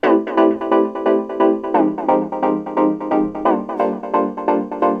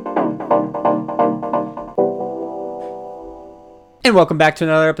And welcome back to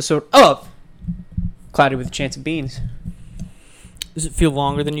another episode of Cloudy with a Chance of Beans. Does it feel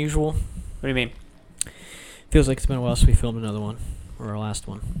longer than usual? What do you mean? Feels like it's been a while since we filmed another one, or our last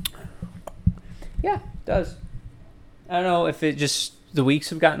one. Yeah, it does. I don't know if it just, the weeks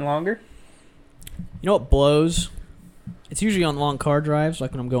have gotten longer. You know what blows? It's usually on long car drives,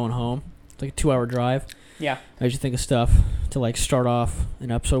 like when I'm going home. It's like a 2-hour drive. Yeah. I usually think of stuff to like start off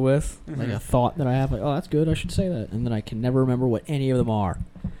an episode with, like a thought that I have, like, oh, that's good, I should say that. And then I can never remember what any of them are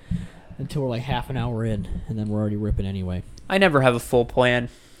until we're like half an hour in, and then we're already ripping anyway. I never have a full plan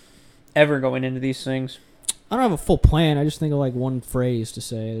ever going into these things. I don't have a full plan. I just think of like one phrase to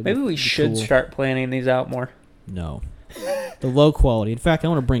say. Maybe we should start planning these out more. No. The low quality. In fact, I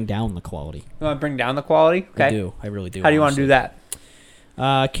want to bring down the quality. You want to bring down the quality? Okay. I do. I really do. How do you want to do that?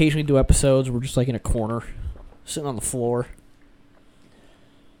 Occasionally do episodes. We're just like in a corner, sitting on the floor.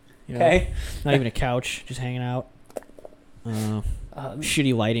 You know, Okay. Not even a couch, just hanging out.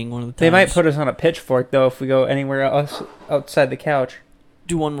 Shitty lighting one of the times. They might put us on a pitchfork, though, if we go anywhere else outside the couch.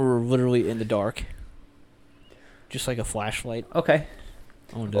 Do one where we're literally in the dark. Just like a flashlight. Okay.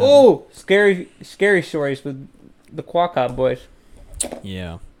 Oh, scary stories with the Quackab boys.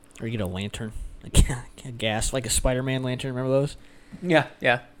 yeah. Or you get a lantern. Like a gas, like a Spider-Man lantern. Remember those? Yeah.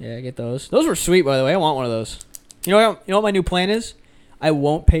 Yeah, I get those. Those were sweet, by the way. I want one of those. You know what my new plan is? I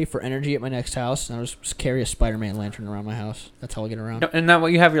won't pay for energy at my next house, and I'll just carry a Spider-Man lantern around my house. That's how I'll get around. Isn't that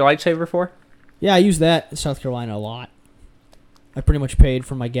what you have your lightsaber for? Yeah, I use that in South Carolina a lot. I pretty much paid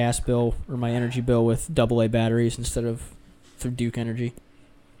for my gas bill or my energy bill with AA batteries instead of through Duke Energy.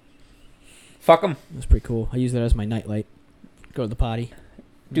 Fuck them. That's pretty cool. I use that as my nightlight. Go to the potty.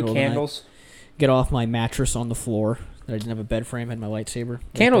 Do candles. Get off my mattress on the floor. I didn't have a bed frame. Had my lightsaber.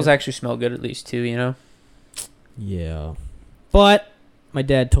 Candles actually smell good at least too, you know? Yeah. But my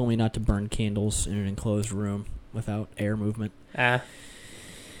dad told me not to burn candles in an enclosed room without air movement. Because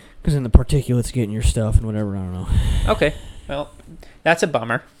then the particulates get in your stuff and whatever. I don't know. Okay. Well, that's a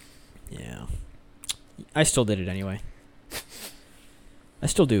bummer. Yeah. I still did it anyway. I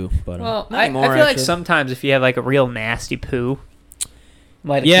still do, but well, not I anymore, feel like actually. sometimes if you have like a real nasty poo,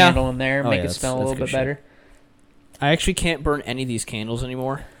 light a candle in there, make it smell a little bit better. I actually can't burn any of these candles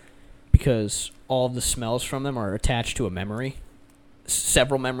anymore because all of the smells from them are attached to a memory.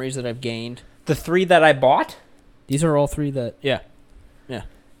 Several memories that I've gained. The 3 that I bought? These are all 3 that... Yeah.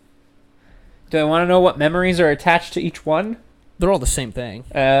 Do I want to know what memories are attached to each one? They're all the same thing.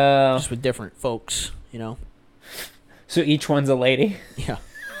 Just with different folks, you know? So each one's a lady? Yeah.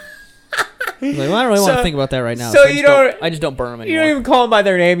 I was like, well, I don't really want to think about that right now. So I just don't burn them anymore. You don't even call them by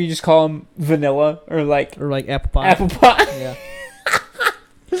their name. You just call them vanilla or like apple pie. Apple pie.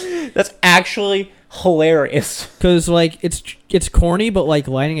 Yeah. That's actually hilarious. Because like it's corny, but like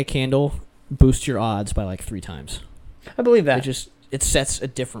lighting a candle boosts your odds by like 3 times. I believe that. It sets a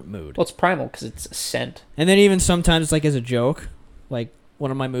different mood. Well, it's primal because it's a scent. And then even sometimes it's like as a joke, like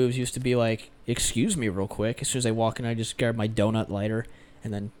one of my moves used to be like, excuse me real quick. As soon as I walk in, I just grab my donut lighter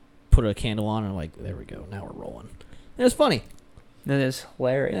and then put a candle on and I'm like, there we go. Now we're rolling. And it's funny. That is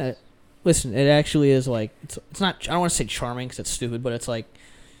hilarious. Yeah, listen, it actually is like, it's not, I don't want to say charming because it's stupid, but it's like,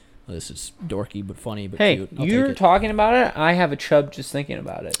 well, this is dorky but funny but hey, cute. You're talking about it. I have a chub just thinking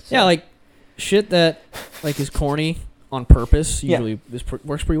about it. So. Yeah, like shit that like is corny on purpose usually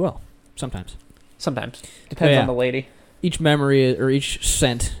works pretty well. Sometimes. Depends on the lady. Each memory or each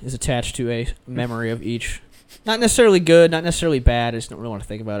scent is attached to a memory of each. Not necessarily good, not necessarily bad. I just don't really want to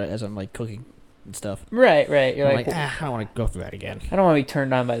think about it as I'm like cooking and stuff. Right. You're I'm like I don't want to go through that again. I don't want to be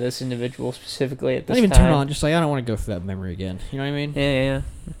turned on by this individual specifically at this time. Not even time. turn on, just like I don't want to go through that memory again. You know what I mean? Yeah.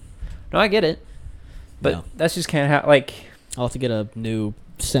 No, I get it. But that's just kind of how, like... I'll have to get a new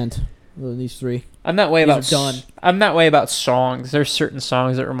scent of these 3. I'm that way about... done. I'm that way about songs. There's certain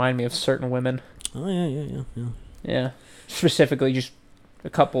songs that remind me of certain women. Oh, yeah. Yeah. Specifically, just a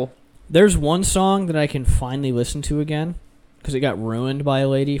couple. There's one song that I can finally listen to again because it got ruined by a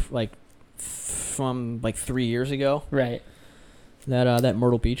lady like from like 3 years ago. Right. That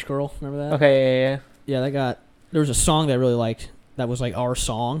Myrtle Beach girl, remember that? Okay, yeah. Yeah, there was a song that I really liked that was like our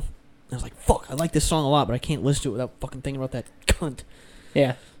song. I was like, fuck, I like this song a lot, but I can't listen to it without fucking thinking about that cunt.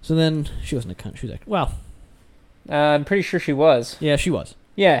 Yeah. So then she wasn't a cunt. She was like, well, I'm pretty sure she was. Yeah, she was.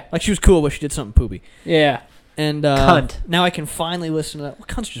 Yeah. Like she was cool, but she did something poopy. Yeah. And cunt. Now I can finally listen to that. Well,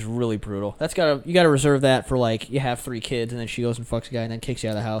 cunt's just really brutal. You gotta reserve that for like you have 3 kids and then she goes and fucks a guy and then kicks you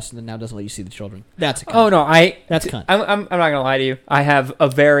out of the house and then now doesn't let you see the children. That's a cunt. Oh no, that's cunt. I'm not gonna lie to you. I have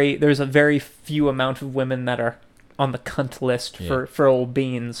there's a very few amount of women that are on the cunt list for old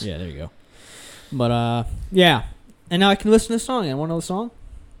beans. Yeah, there you go. But yeah, and now I can listen to this song. And want to know the song?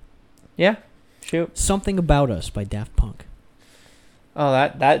 Yeah, shoot. Something About Us by Daft Punk. Oh,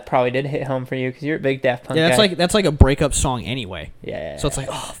 that probably did hit home for you because you're a big Daft Punk Yeah, guy. that's like a breakup song anyway. Yeah. So it's like,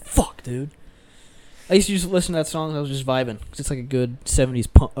 oh fuck, dude. I used to just listen to that song and I was just vibing because it's like a good 70s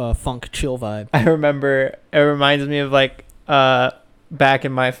funk chill vibe. I remember it reminds me of like back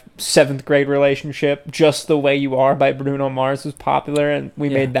in my 7th grade relationship, "Just the Way You Are" by Bruno Mars was popular, and we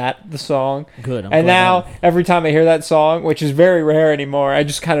made that the song. Good. I'm And glad now that- every time I hear that song, which is very rare anymore, I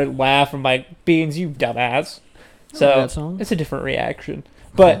just kind of laugh. I'm like, "Beans, you dumbass." I So like that song. it's a different reaction.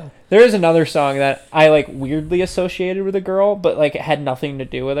 But there is another song that I like weirdly associated with a girl, but like it had nothing to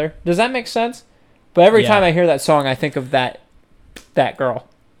do with her. Does that make sense? But every Yeah. time I hear that song, I think of that girl.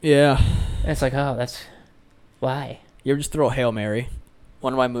 Yeah. And it's like, oh, that's why. You ever just throw a Hail Mary?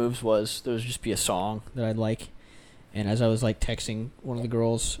 One of my moves was there would just be a song that I'd like, and as I was like texting one of the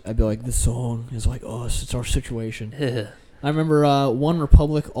girls, I'd be like, "This song is like us. It's our situation." I remember One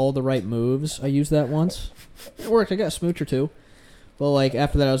Republic, All the Right Moves. I used that once. It worked. I got a smooch or two. But like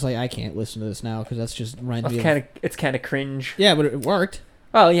after that, I was like, I can't listen to this now because that's just reminds me of. It's kind of cringe. Yeah, but it worked.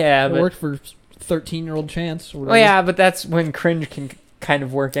 Well, yeah, It but worked for 13-year-old Chance. Or whatever. well, yeah, but that's when cringe can kind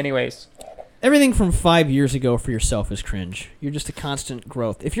of work, anyways. Everything from 5 years ago for yourself is cringe. You're just a constant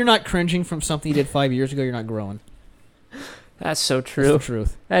growth. If you're not cringing from something you did 5 years ago, you're not growing. That's so That's true. the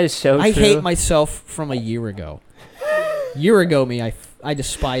truth. That is so true. I hate myself from a year ago. Year ago me, I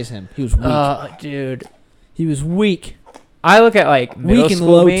despise him. He was weak. Dude. He was weak. I look at like middle Weak and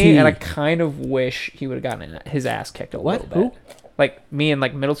school low me, T. and I kind of wish he would have gotten his ass kicked a What? little bit. Who? Like me in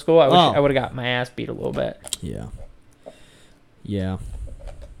like middle school, I wish Oh. I would have got my ass beat a little bit, Yeah. Yeah.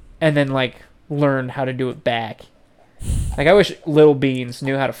 and then like learned how to do it back. Like I wish Little Beans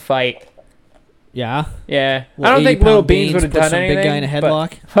knew how to fight. Yeah. Yeah, I Little don't think 80-pound Little Beans would have put done some anything. big guy in a but-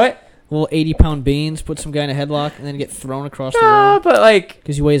 headlock. What? Little 80-pound beans, put some guy in a headlock, and then get thrown across the No, room. but like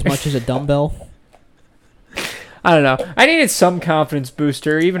Because you weigh as much as a dumbbell. I don't know. I needed some confidence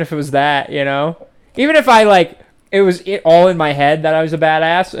booster, even if it was that, you know? Even if I, like, it was all in my head that I was a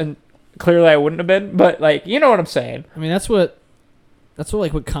badass, and clearly I wouldn't have been, but, like, you know what I'm saying. I mean, that's what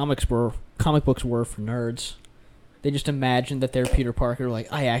comic books were for nerds. They just imagined that they're Peter Parker, like,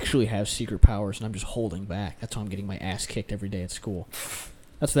 I actually have secret powers, and I'm just holding back. That's how I'm getting my ass kicked every day at school.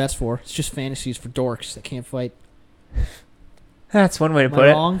 That's what that's for. It's just fantasies for dorks that can't fight. That's one way to Am put I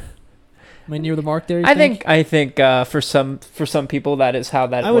it. wrong? Am I near the mark there, you I think for some people that is how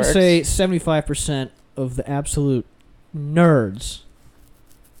that I would works. say 75% of the absolute nerds,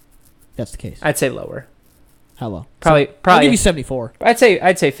 that's the case. I'd say lower. How low? Probably I'll give you 74. I'd say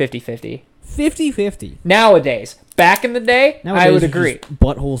 50-50. 50-50. Nowadays. Back in the day, Nowadays, I would it's agree. just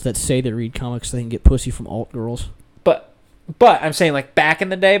buttholes that say they read comics so they can get pussy from alt girls. But I'm saying like back in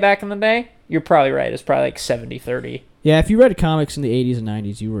the day, you're probably right. It's probably like 70-30. Yeah, if you read comics in the 80s and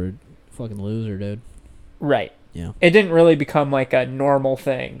 90s, you were a fucking loser, dude. Right. Yeah. It didn't really become like a normal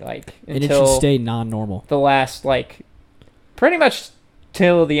thing like And it should until stay non-normal. the last like pretty much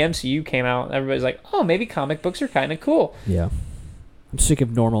till the MCU came out. Everybody's like, "Oh, maybe comic books are kind of cool." Yeah. I'm sick of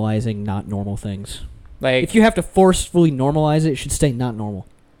normalizing not normal things. Like If you have to forcefully normalize it, it should stay not normal.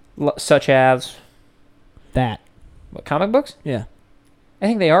 such as That. what, comic books? Yeah. I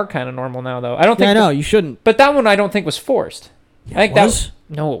think they are kind of normal now though. I don't think Yeah, I know. You shouldn't. but that one I don't think was forced. Yeah, I think it that was.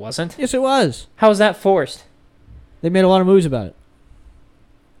 No, it wasn't. Yes, it was. How was that forced? They made a lot of movies about it.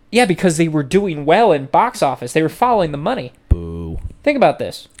 Yeah, because they were doing well in box office. They were following the money. Boo. Think about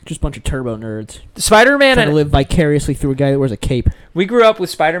this. Just a bunch of turbo nerds. Spider-Man Trying to and live vicariously through a guy that wears a cape. we grew up with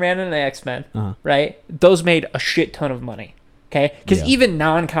Spider-Man and the X-Men, Uh-huh. right? Those made a shit ton of money. Okay? Because Yeah. even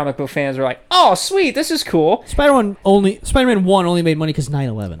non-comic book fans are like, "Oh, sweet, this is cool." Spider-Man 1 only made money because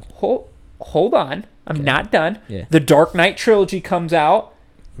 9/11. Hold on. I'm not done. Yeah. The Dark Knight trilogy comes out.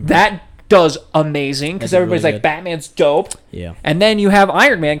 That does amazing because That did everybody's really like, good. Batman's dope. Yeah. And then you have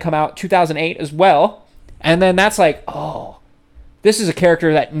Iron Man come out 2008 as well. And then that's like, oh, this is a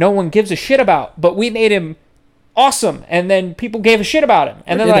character that no one gives a shit about, but we made him awesome. And then people gave a shit about him.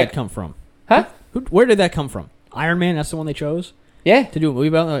 And Where then did like, that come from? huh? Where did that come from? Iron Man, that's the one they chose Yeah, to do a movie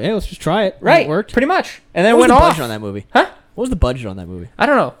about. Like, hey, let's just try it. And right. It worked. Pretty much. And then What it was went the off. budget on that movie? Huh? What was the budget on that movie? I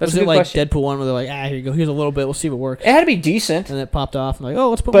don't know. That's Was a it good like question. Deadpool 1 where they're like, here you go, here's a little bit, we'll see what works. It had to be decent. And then it popped off and like, oh,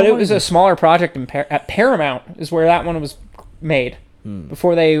 let's put But more it money was in a this. smaller project at Paramount is where that one was made Hmm.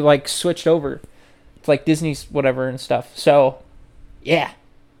 before they like switched over to like Disney's whatever and stuff. So, yeah.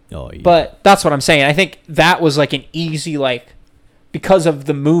 Oh, yeah. But that's what I'm saying. I think that was like an easy like because of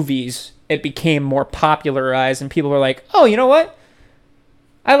the movies, it became more popularized and people were like, "Oh, you know what?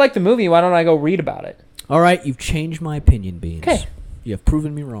 I like the movie. Why don't I go read about it?" All right, you've changed my opinion, Beans. 'Kay. You have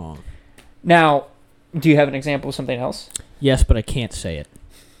proven me wrong. Now, do you have an example of something else? Yes, but I can't say it.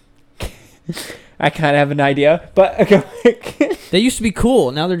 I kind of have an idea, but They used to be cool,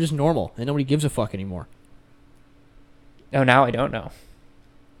 and now they're just normal, and nobody gives a fuck anymore. Oh, now I don't know.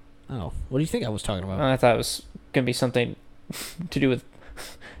 Oh, what do you think I was talking about? I thought it was gonna be something to do with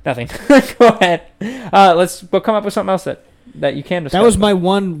nothing. Go ahead. We'll come up with something else that you can discuss. That was my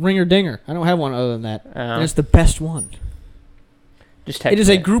one ringer dinger. I don't have one other than that. And it's the best one. Just it is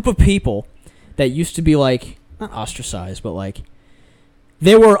a group of people that used to be like, not ostracized, but like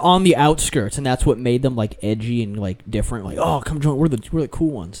they were on the outskirts, and that's what made them like edgy and like different. Like, oh, come join, we're the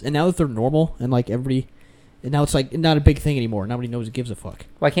cool ones. And now that they're normal and like everybody, and now it's like not a big thing anymore. Nobody knows gives a fuck.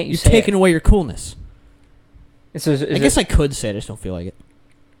 Why can't you You're say taking away your coolness. I guess I could say it, I just don't feel like it.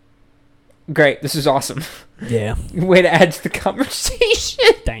 Great, this is awesome. Yeah. Way to add to the conversation.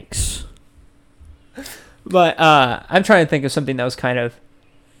 Thanks. But I'm trying to think of something that was kind of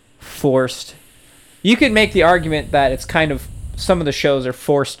forced. You could make the argument that it's kind of some of the shows are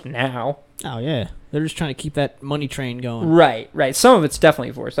forced now. Oh yeah, they're just trying to keep that money train going. Right. Some of it's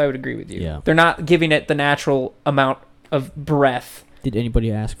definitely forced. I would agree with you. Yeah. They're not giving it the natural amount of breath. Did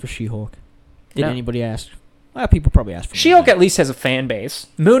anybody ask for She-Hulk? Did No. anybody ask? Well, people probably asked for She-Hulk at least has a fan base.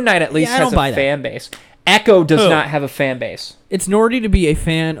 Moon Knight at least has a fan base. Echo does not have a fan base. It's naughty to be a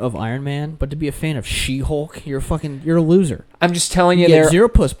fan of Iron Man, but to be a fan of She-Hulk, you're a loser. I'm just telling you, there zero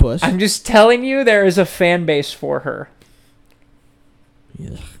puss. I'm just telling you, there is a fan base for her.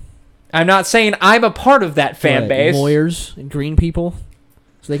 Yeah. I'm not saying I'm a part of that fan base. Lawyers and green people,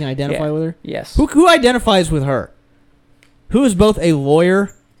 so they can identify with her. Yes. Who identifies with her? Who is both a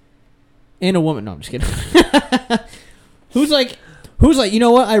lawyer and a woman? No, I'm just kidding. Who's like, you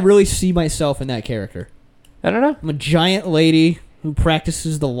know what? I really see myself in that character. I don't know. I'm a giant lady who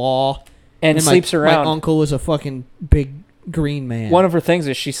practices the law and sleeps around. My uncle is a fucking big green man. One of her things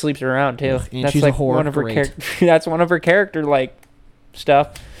is she sleeps around too. And that's she's like a whore. One of her that's one of her character like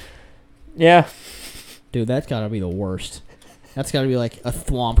stuff. Yeah. Dude, that's gotta be the worst. That's gotta be like a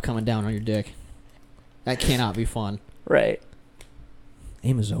thwomp coming down on your dick. That cannot be fun. Right.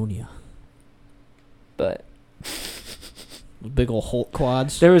 Amazonia. But big old Hulk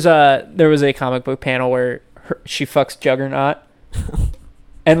quads. There was a comic book panel where she fucks Juggernaut.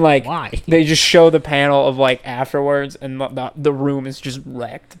 And like why? They just show the panel of like afterwards, and the room is just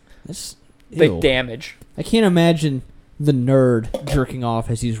wrecked. Like damage. I can't imagine the nerd jerking off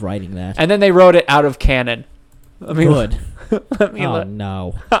as he's writing that. And then they wrote it out of canon. Good.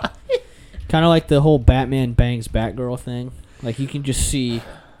 No. Kind of like the whole Batman bangs Batgirl thing. Like you can just see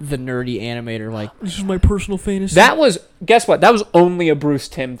the nerdy animator like, this is my personal fantasy. Guess what? That was only a Bruce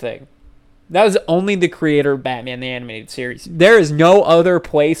Timm thing. That was only the creator of Batman the Animated Series. There is no other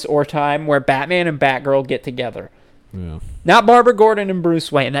place or time where Batman and Batgirl get together. Yeah. Not Barbara Gordon and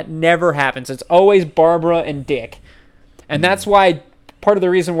Bruce Wayne. That never happens. It's always Barbara and Dick. And that's why, part of the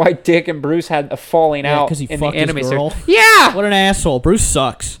reason why Dick and Bruce had a falling out he in fucked the anime his girl. series. Yeah! What an asshole. Bruce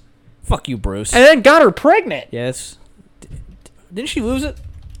sucks. Fuck you, Bruce. And then got her pregnant. Yes. Didn't she lose it?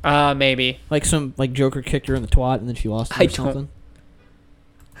 Maybe. Like some Joker kicked her in the twat and then she lost it or something?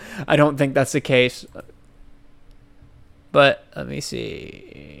 I don't think that's the case. But let me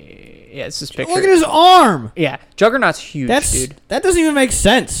see. Yeah, it's this picture. Look at his arm. Yeah, Juggernaut's huge, dude. That doesn't even make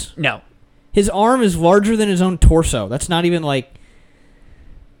sense. No. His arm is larger than his own torso. That's not even like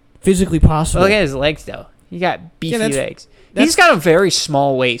physically possible. Look at his legs, though. He got beefy legs. He's He's got a very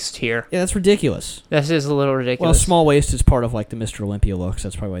small waist here. Yeah, that's ridiculous. This is a little ridiculous. Well, small waist is part of like the Mr. Olympia looks.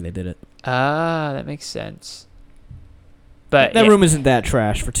 That's probably why they did it. Ah, that makes sense. But that room isn't that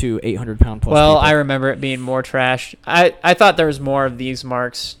trash for two 800-pound plus Well, people. I remember it being more trash. I thought there was more of these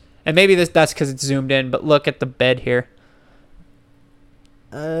marks. And maybe that's because it's zoomed in, but look at the bed here.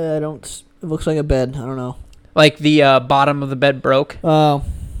 I don't... It looks like a bed. I don't know. Like the bottom of the bed broke. Oh.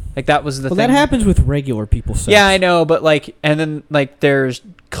 Like that was the thing. Well, that happens with regular people. Yeah, I know, but like, and then like there's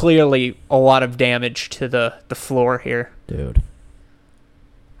clearly a lot of damage to the floor here. Dude.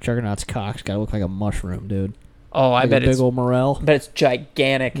 Juggernaut's cock's gotta look like a mushroom, dude. Oh, I bet it's... big old morel. I bet it's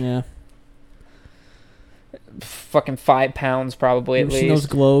gigantic. Yeah. Fucking 5 pounds probably at least. Seen those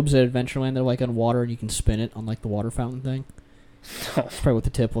globes at Adventureland? They're like on water and you can spin it on like the water fountain thing. That's probably what the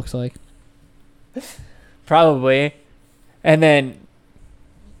tip looks like. Probably. And then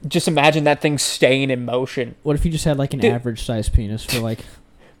just imagine that thing staying in motion. What if you just had like an average sized penis for like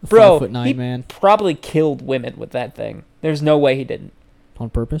a Bro, 5'9" man? Probably killed women with that thing. There's no way he didn't. On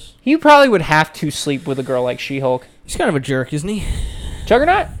purpose? He probably would have to sleep with a girl like She-Hulk. He's kind of a jerk, isn't he?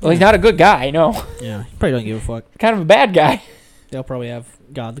 Juggernaut? Well, he's not a good guy, no. Yeah, he probably don't give a fuck. Kind of a bad guy. They'll probably have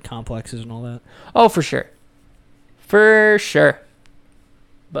the complexes and all that. Oh, for sure. For sure.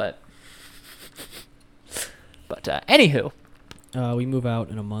 But anywho. We move out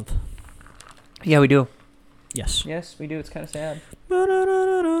in a month. Yeah, we do. Yes. Yes, we do. It's kind of sad.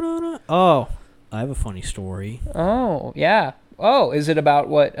 Oh, I have a funny story. Oh, yeah. Oh, is it about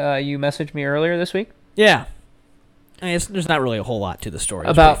what you messaged me earlier this week? Yeah. I mean, there's not really a whole lot to the story.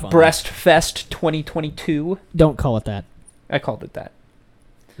 It's About pretty fun. Breast Fest 2022. Don't call it that. I called it that.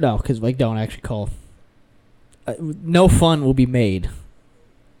 No, because don't actually call. No fun will be made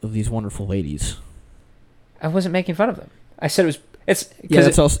of these wonderful ladies. I wasn't making fun of them. I said it was. It's Yeah,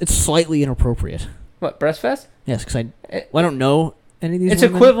 it's slightly inappropriate. what, Breast Fest? Yes, because I don't know any of these. It's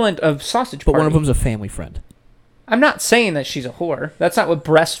women, equivalent of sausage but party. one of them's a family friend. I'm not saying that she's a whore. That's not what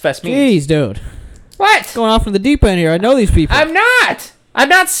Breast Fest means. Jeez, dude, What? going off in the deep end here. I know these people. I'm not. I'm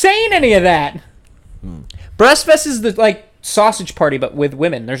not saying any of that. Breast Fest is the sausage party, but with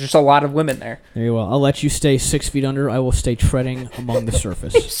women. There's just a lot of women there. Very well. I'll let you stay 6 feet under. I will stay treading among the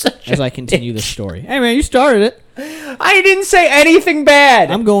surface as I continue this story. Hey, man, you started it. I didn't say anything bad.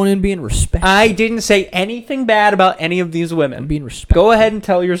 I'm going in being respectful. I didn't say anything bad about any of these I'm women. being respectful. Go ahead and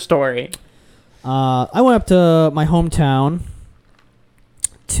tell your story. I went up to my hometown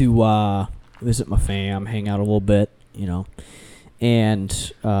to visit my fam, hang out a little bit,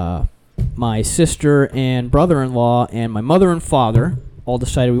 and my sister and brother-in-law and my mother and father all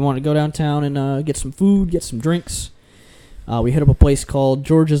decided we wanted to go downtown and get some food, get some drinks. We hit up a place called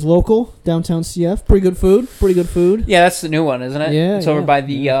George's Local, downtown CF. Pretty good food. Yeah, that's the new one, isn't it? Yeah, It's over by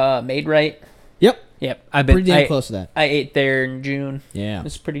the Made Right. Yep. Yep. I've been Pretty damn close to that. I ate there in June. Yeah.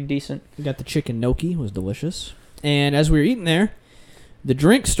 It's pretty decent. We got the chicken gnocchi. It was delicious. And as we were eating there, the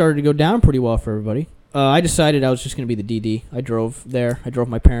drinks started to go down pretty well for everybody. I decided I was just going to be the DD. I drove there. I drove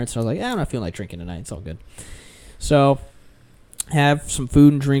my parents. And I was like, I'm not feeling like drinking tonight. It's all good. So, have some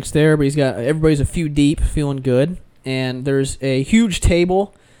food and drinks there. But everybody's a few deep, feeling good. And there's a huge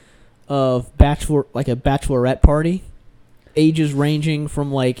table of a bachelorette party. Ages ranging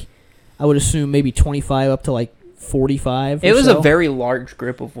from I would assume maybe 25 up to 45. It was so. a very large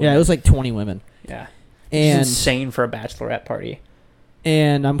group of women. Yeah, it was 20 women. Yeah. And It's insane for a bachelorette party.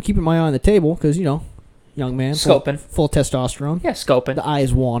 And I'm keeping my eye on the table because, young man. Scoping. Full testosterone. Yeah, scoping. The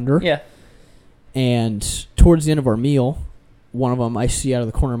eyes wander. Yeah. And towards the end of our meal, one of them I see out of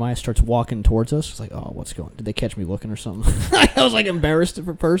the corner of my eye starts walking towards us. It's like, oh, what's going on? Did they catch me looking or something? I was embarrassed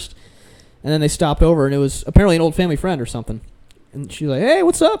at first. And then they stopped over, and it was apparently an old family friend or something. And she's like, hey,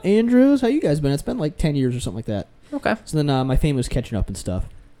 what's up, Andrews? How you guys been? It's been 10 years or something like that. Okay. So then my family was catching up and stuff.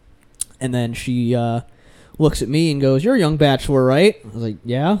 And then she looks at me and goes, you're a young bachelor, right? I was like,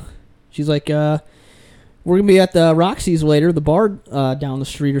 yeah. She's like, we're going to be at the Roxy's later, the bar down the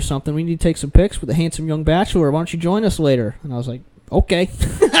street or something. We need to take some pics with the handsome young bachelor. Why don't you join us later? And I was like, okay.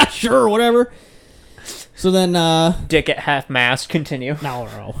 Sure, whatever. So then... Dick at half-mast. Continue.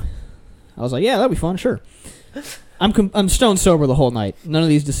 No. I was like, yeah, that'd be fun, sure. I'm stone sober the whole night. None of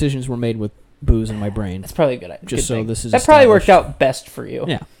these decisions were made with booze in my brain. That's probably a good. Just so thing. this is that probably worked established. out best for you.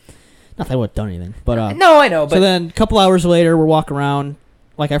 Yeah. Not that I would have done anything, but no, I know. But so then a couple hours later, we're walking around.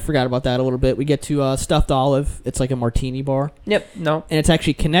 I forgot about that a little bit. We get to Stuffed Olive. It's like a martini bar. Yep. No. And it's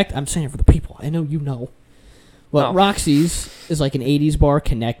actually I'm saying it for the people. I know you know. Well, Oh. Roxy's is like an 80s bar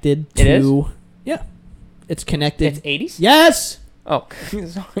connected to... It is? Yeah. It's connected... It's 80s. Yes! Oh,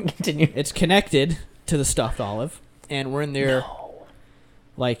 continue. It's connected to the Stuffed Olive. And we're in there...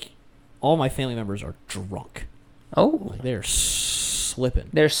 No. All my family members are drunk. Oh. They're slipping.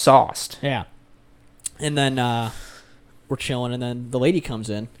 They're sauced. Yeah. And then we're chilling, and then the lady comes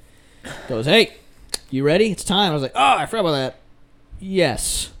in, goes, hey, you ready? It's time. I was like, oh, I forgot about that.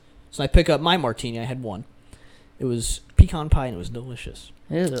 Yes. So I pick up my martini. I had one. It was pecan pie, and it was delicious.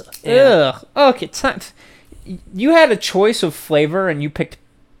 Ugh. Yeah. Ugh. Okay, time. You had a choice of flavor, and you picked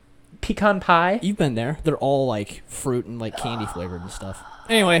pecan pie? You've been there. They're all fruit and candy flavored and stuff.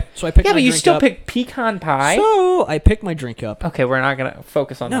 Anyway, so I picked my Yeah, but you drink still up. picked pecan pie? So I picked my drink up. Okay, we're not going to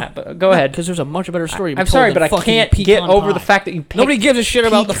focus on that, but go ahead. Because there's a much better story to be I'm told sorry, than but I fucking can't pecan get over pie. the fact that you picked Nobody gives a shit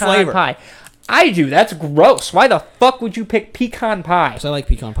about the pecan flavor. Pie. I do. That's gross. Why the fuck would you pick pecan pie? Because I like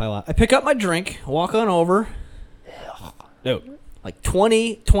pecan pie a lot. I pick up my drink, walk on over. Dude.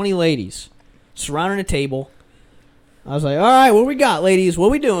 20 ladies surrounding a table. I was like, all right, what we got, ladies? What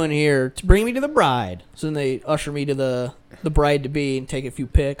we doing here? To bring me to the bride. So then they usher me to the bride-to-be and take a few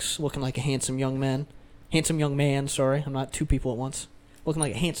pics, looking like a handsome young man. Sorry. I'm not two people at once. Looking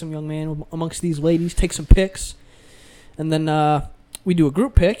like a handsome young man amongst these ladies. Take some pics. And then we do a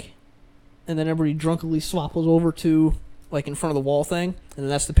group pic. And then everybody drunkenly swapples over to, in front of the wall thing. And then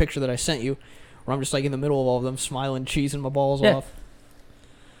that's the picture that I sent you, where I'm just, in the middle of all of them, smiling, cheesing my balls off.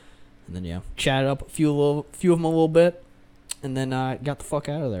 And then, chatted up a few of them a little bit. And then got the fuck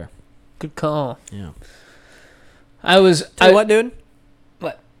out of there. Good call. Yeah. Tell you what, dude?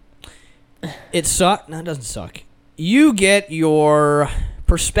 What? It sucks. No, it doesn't suck. You get your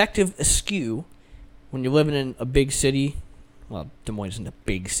perspective askew when you're living in a big city. Well, Des Moines isn't a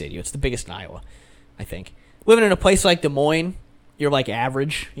big city. It's the biggest in Iowa, I think. Living in a place like Des Moines, you're like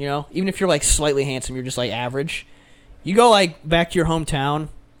average, you know? Even if you're like slightly handsome, you're just like average. You go like back to your hometown,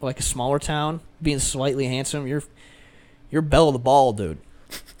 or like a smaller town, being slightly handsome, you're belle of the ball, dude.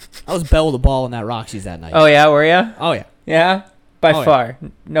 I was belle of the ball in that Roxy's that night. Oh yeah, were ya? Oh yeah. Yeah, by Oh, far,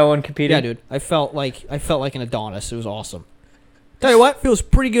 no one competed. Yeah, dude. I felt like an Adonis. It was awesome. Tell you what, feels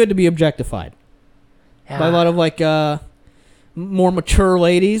pretty good to be objectified Yeah. by a lot of like more mature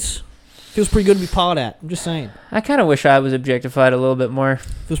ladies. Feels pretty good to be pawed at. I'm just saying. I kind of wish I was objectified a little bit more.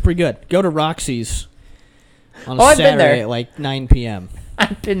 Feels pretty good. Go to Roxy's on a Oh, I've been Saturday there. at like 9 p.m.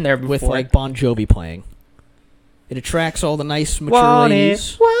 I've been there before. with like Bon Jovi playing. It attracts all the nice mature Want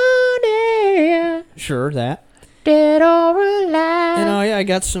ladies. it, want it, Sure, that. dead or alive. And oh yeah, I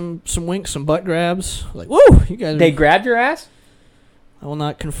got some winks, some butt grabs. Like, woo, you guys. They grabbed your ass? I will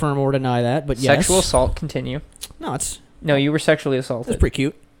not confirm or deny that, but yes. Sexual assault, continue. No, it's No, you were sexually assaulted. pretty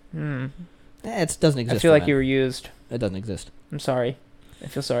cute. Hmm. It doesn't exist. I feel for like men. you were used. It doesn't exist. I'm sorry. I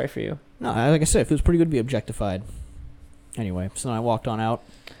feel sorry for you. No, like I said, it feels pretty good to be objectified. Anyway, so then I walked on out,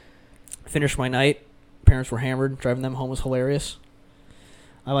 finished my night. Parents were hammered. Driving them home was hilarious.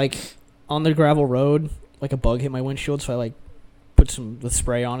 I like on the gravel road, like a bug hit my windshield, so I like put some the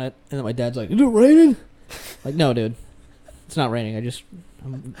spray on it, and then my dad's like, "Is it raining?" Like, no, dude, it's not raining.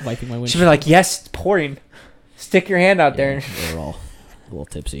 I'm wiping my windshield. She'd be like, yes, it's pouring. Stick your hand out there. They're all a little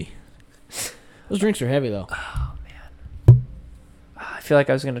tipsy. Those drinks are heavy though. I feel like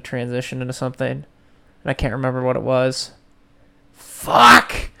I was going to transition into something, and I can't remember what it was.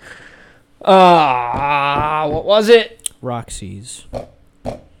 Fuck! What was it? Roxy's.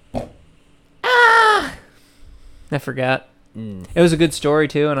 I forgot. It was a good story,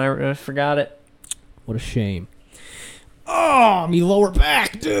 too, and I forgot it. What a shame. Oh, me lower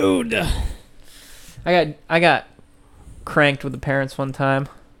back, dude. I got cranked with the parents one time.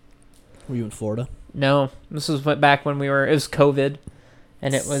 Were you in Florida? No, this was back when it was COVID,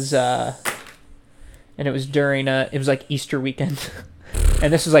 and it was during it was like Easter weekend,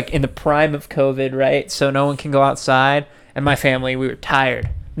 and this was like in the prime of COVID, right? So no one can go outside, and my family, we were tired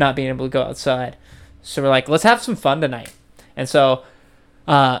not being able to go outside, so we're like, let's have some fun tonight. And so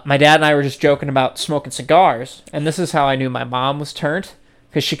my dad and I were just joking about smoking cigars, and this is how I knew my mom was turned,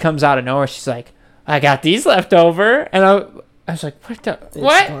 because she comes out of nowhere, she's like, I got these left over, and I was like,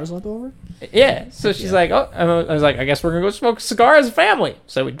 what? Cigars left over? Yeah. So she's like, oh, and I was like, I guess we're gonna go smoke a cigar as a family.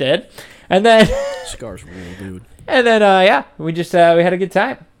 So we did, and then Cigars rule, dude. and then yeah, we just we had a good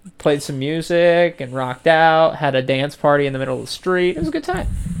time. Played some music and rocked out. Had a dance party in the middle of the street. It was a good time.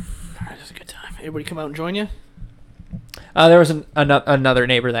 It was a good time. Anybody come out and join you? There was another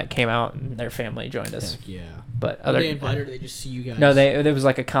neighbor that came out, and their family joined us. Heck yeah. But Were they invited, or did they just see you guys? No, there was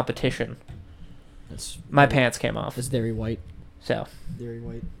like a competition. My pants came off. That's very white. So Very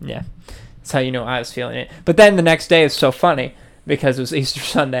white. yeah, that's how you know I was feeling it. But then the next day is so funny because it was Easter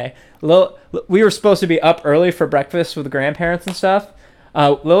Sunday. We were supposed to be up early for breakfast with the grandparents and stuff.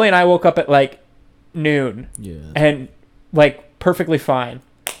 Lily and I woke up at like noon. Yeah. And like perfectly fine.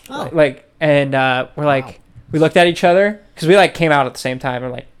 Oh. We're like, we looked at each other because we like came out at the same time. We're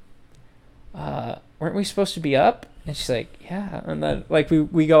like, weren't we supposed to be up? And she's like, yeah. And then like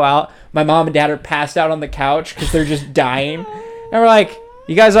we go out. My mom and dad are passed out on the couch because they're just dying. And we're like,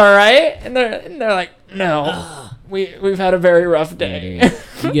 you guys all right? And they're like, no, we've had a very rough day.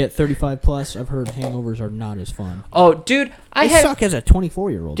 You get 35 plus. I've heard hangovers are not as fun. Oh, dude, They suck as a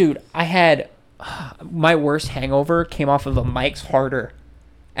 24-year-old. Dude, I had my worst hangover came off of a Mike's Harder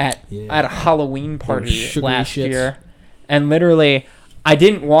at a Halloween party sugary last shits. year, and literally I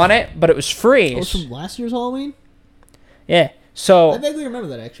didn't want it, but it was free. Oh, it's from last year's Halloween? Yeah. So I vaguely remember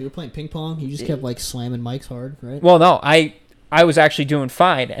that, actually. We were playing ping pong. You just kept, like, slamming Mike's hard, right? well, no, I was actually doing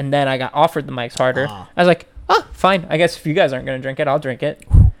fine, and then I got offered the Mike's Harder. Ah. I was like, oh, fine. I guess if you guys aren't gonna drink it, I'll drink it.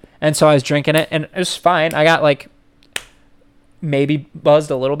 And so I was drinking it, and it was fine. I got like maybe buzzed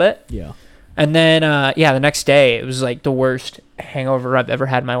a little bit. Yeah. And then, the next day, it was like the worst hangover I've ever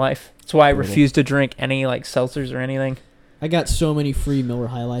had in my life. That's why I Brutal. refused to drink any like seltzers or anything. I got so many free Miller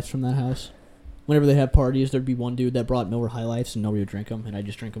High Lifes from that house. Whenever they had parties, there'd be one dude that brought Miller High Lifes, and nobody would drink them, and I'd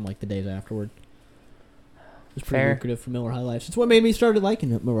just drink them like the days afterward. It was pretty Fair. lucrative for Miller High Lifes. It's what made me started liking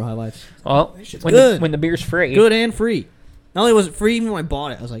Miller High Lifes. Well, That shit's when good. the beer's free. Good and free. Not only was it free, even when I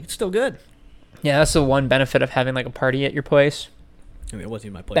bought it, I was like, it's still good. Yeah, that's the one benefit of having like a party at your place. I mean, it wasn't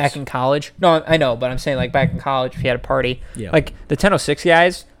even my place. Back in college. No, I know, but I'm saying like back in college, if you had a party, Yeah. like the 1006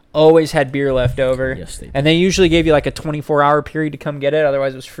 guys, always had beer left over. Yes, they did. And they usually gave you like a 24-hour period to come get it.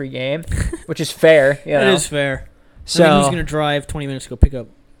 Otherwise, it was free game, which is fair. You know? It is fair. So I mean, who's going to drive 20 minutes to go pick up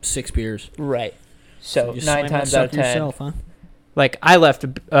 6 beers? right. So just 9 slam that times out of sucker 10. yourself, huh? Like I left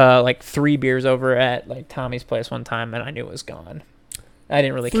like 3 beers over at like Tommy's place one time, and I knew it was gone. I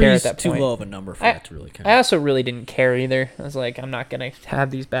didn't really care at that too point. low of a number for that to really count. I also really didn't care either. I was like, I'm not gonna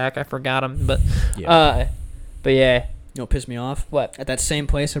have these back. I forgot them, but Yeah. but yeah. You know what pissed me off? What? At that same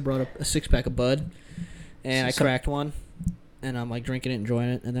place, I brought up a 6-pack of Bud, and I So- cracked one, and I'm like drinking it, enjoying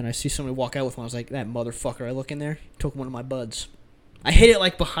it, and then I see somebody walk out with one. I was like, that motherfucker. I look in there, he took one of my Buds. I hid it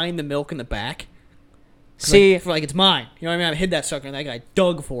like behind the milk in the back. See, Like it's mine. You know what I mean? I hid that sucker, and that guy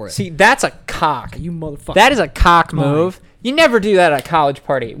dug for it. see, that's a cock. You motherfucker. That is a cock Mine. move. You never do that at a college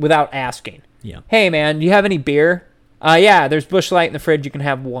party without asking. Yeah. Hey man, do you have any beer? Yeah, there's Busch Light in the fridge. You can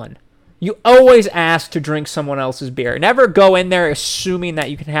have one. You always ask to drink someone else's beer. Never go in there assuming that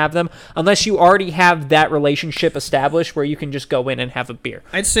you can have them unless you already have that relationship established where you can just go in and have a beer.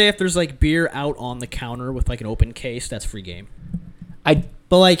 I'd say if there's like beer out on the counter with like an open case, that's free game. I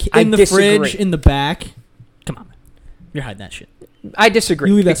But like I in the disagree. fridge, in the back, come on, man. You're hiding that shit. disagree.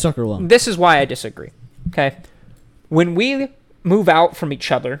 You leave that sucker alone. This is why I disagree. Okay? When we move out from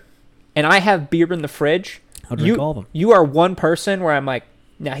each other and I have beer in the fridge, I'll drink all of them. you are one person where I'm like,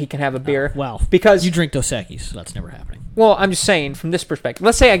 nah, he can have a beer. Well, Because you drink Dos Equis, so that's never happening. well, I'm just saying from this perspective.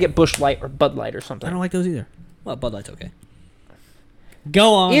 Let's say I get Busch Light or Bud Light or I something. don't like those either. Well, Bud Light's okay.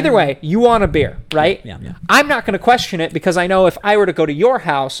 Go on. Either way, you want a beer, right? Yeah, yeah. I'm not going to question it because I know if I were to go to your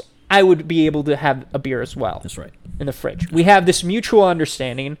house, I would be able to have a beer as well That's right. in the fridge. We have this mutual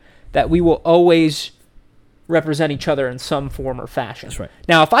understanding that we will always represent each other in some form or fashion. That's right.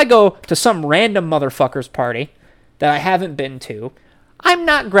 Now, if I go to some random motherfucker's party that I haven't been to, I'm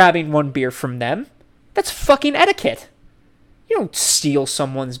not grabbing one beer from them. That's fucking etiquette. You don't steal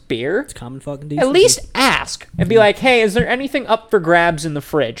someone's beer. It's common fucking decency. At least ask and be like, hey, is there anything up for grabs in the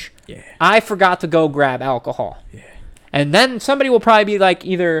fridge? Yeah. I forgot to go grab alcohol. Yeah. And then somebody will probably be like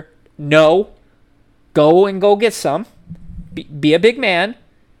either, no, go get some, be a big man,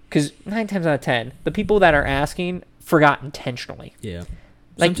 because 9 times out of 10, the people that are asking forgot intentionally. Yeah.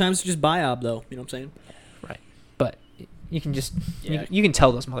 Like- Sometimes it's just buy-up, though. You know what I'm saying? Right. But you can just, Yeah. you can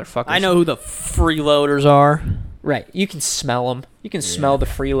tell those motherfuckers. I know who the freeloaders are. Right. You can smell them. You can smell the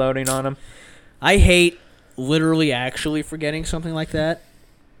freeloading on them. I hate literally actually forgetting something like that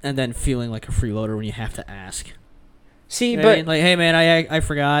and then feeling like a freeloader when you have to ask. See, You know what I but mean? Like, hey, man, I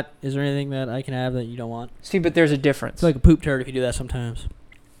forgot. Is there anything that I can have that you don't want? but there's a difference. It's like a poop turd if you do that sometimes.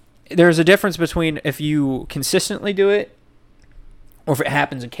 There's a difference between if you consistently do it or if it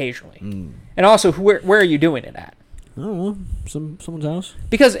happens occasionally. And also, where are you doing it at? I don't know. Someone's house.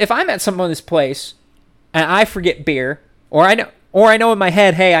 Because if I'm at someone's place and I forget beer, or I know in my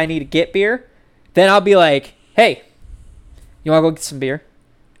head, hey, I need to get beer, then I'll be like, hey, you want to go get some beer?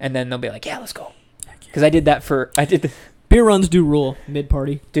 And then they'll be like, yeah, let's go. Because I did that Beer runs do rule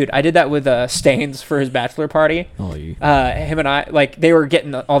mid-party. dude, I did that with Staines for his bachelor party. Oh, you. Him and I, like, they were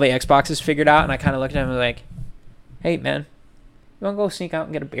getting all the Xboxes figured out, and I kind of looked at him and was like, hey, man, you want to go sneak out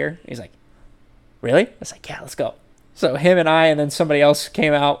and get a beer? He's like, really? I was like, yeah, let's go. So him and I and then somebody else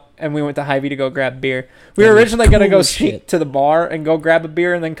came out, and we went to Hy-Vee to go grab beer. We were That is originally going to cool go as sneak shit. to the bar and go grab a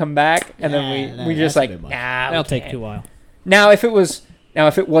beer and then come back, and then we just that's a like, bit much. nah, we That'll take can't. too while. Now, if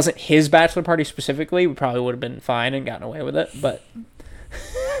it wasn't his bachelor party specifically, we probably would have been fine and gotten away with it. But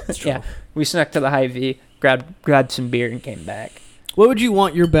yeah, we snuck to the Hy-Vee, grabbed some beer, and came back. What would you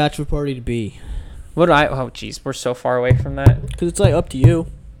want your bachelor party to be? What do I? Oh, jeez, we're so far away from that. Because it's like up to you,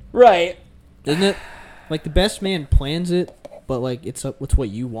 Right. isn't it? Like the best man plans it, but like it's what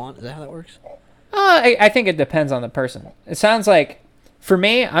you want. Is that how that works? I think it depends on the person. It sounds like, for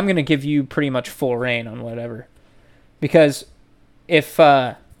me, I'm gonna give you pretty much full reign on whatever, because if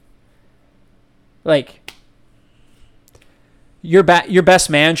like your best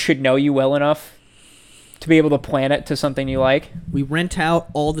man should know you well enough to be able to plan it to something you like. We rent out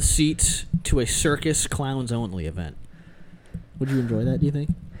all the seats to a circus clowns only event. Would you enjoy that? Do you think?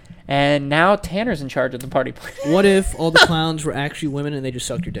 And now Tanner's in charge of the party plan. What if all the clowns were actually women and they just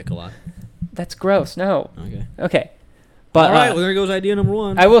sucked your dick a lot? That's gross. No. Okay. Okay. But All right. Well, there goes idea number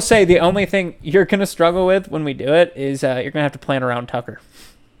one. I will say the only thing you're going to struggle with when we do it is you're going to have to plan around Tucker.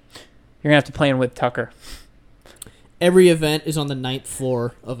 You're going to have to plan with Tucker. Every event is on the 9th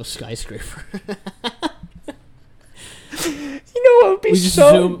floor of a skyscraper. You know what would be we just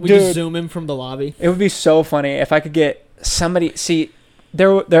dude, zoom in from the lobby. it would be so funny if I could get somebody. See,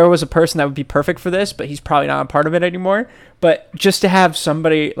 there was a person that would be perfect for this, but he's probably not a part of it anymore. But just to have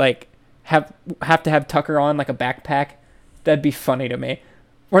somebody like have to have Tucker on like a backpack, that'd be funny to me.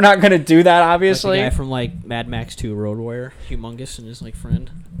 We're not gonna do that, Like the obviously. guy from like Mad Max 2 Road Warrior, humongous, and his like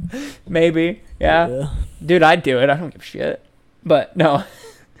friend. Maybe. Yeah. Dude, I'd do it. I don't give a shit. But no,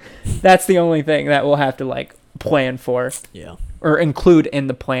 that's the only thing that we'll have to like plan for Yeah. or include in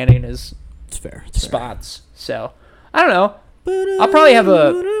the planning is It's fair. It's spots. So I don't know. I'll probably have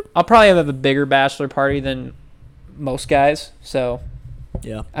a bigger bachelor party than most guys. So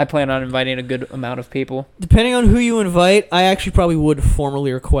Yeah. I plan on inviting a good amount of people. Depending on who you invite, I actually probably would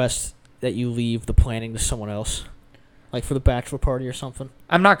formally request that you leave the planning to someone else. Like for the bachelor party or something.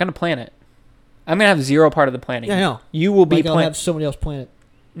 I'm not gonna plan it. I'm gonna have zero part of the planning. Yeah, I know. You will be Like I'll plan. have somebody else plan it.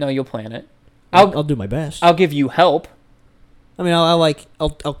 No, you'll plan it. I'll do my best. I'll give you help. I mean, I'll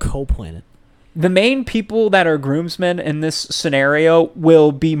co-plan it. The main people that are groomsmen in this scenario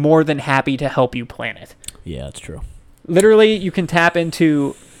will be more than happy to help you plan it. Yeah, that's true. Literally, you can tap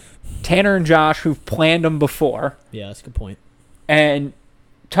into Tanner and Josh, who've planned them before, Yeah, that's a good point. and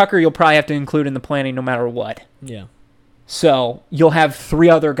Tucker you'll probably have to include in the planning no matter what. Yeah. So you'll have 3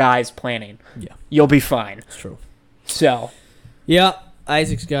 other guys planning. Yeah. You'll be fine. That's true. So, Yeah,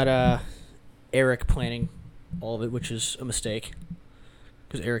 Isaac's got Eric planning all of it, which is a mistake.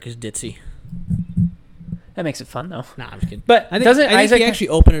 Because Eric is ditzy. that makes it fun, though. Nah, I'm just kidding. But I think, doesn't I think Isaac... he actually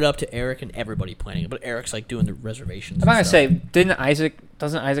opened it up to Eric and everybody planning it, but Eric's like doing the reservations. I'm not going and to stuff. say,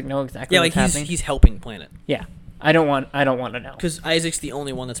 doesn't Isaac know exactly Yeah, what's like happening? he's helping plan it. Yeah. I don't want to know. Because Isaac's the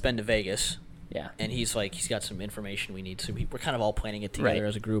only one that's been to Vegas, Yeah. and he's got some information we need, so we're kind of all planning it together Right.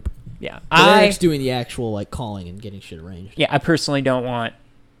 as a group. Yeah. But Eric's doing the actual like calling and getting shit arranged. Yeah, I personally don't want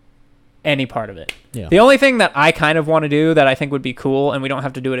any part of it. Yeah. The only thing that I kind of want to do that I think would be cool, and we don't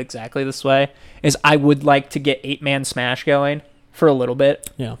have to do it exactly this way, is I would like to get 8-man Smash going for a little bit,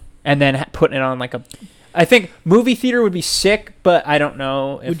 Yeah. and then putting it on like a... I think movie theater would be sick, but I don't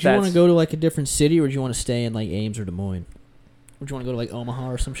know if Would you want to go to like a different city, or would you want to stay in like Ames or Des Moines? Would you want to go to like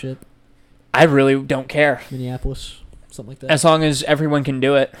Omaha or some shit? I really don't care. Minneapolis? Something like that? As long as everyone can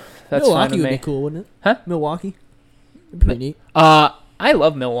do it, that's Milwaukee fine with would me. be cool, wouldn't it? Huh? Milwaukee? That'd be pretty neat. I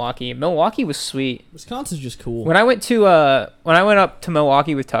love Milwaukee. Milwaukee was sweet. Wisconsin's just cool. When I went up to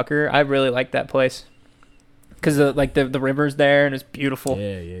Milwaukee with Tucker, I really liked that place because the river's there and it's beautiful.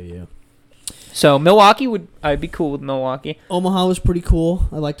 Yeah. So I'd be cool with Milwaukee. Omaha was pretty cool.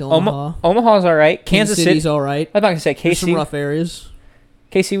 I liked Omaha. Omaha's all right. Kansas City's City. all right. I'm not gonna say There's some KC. rough areas.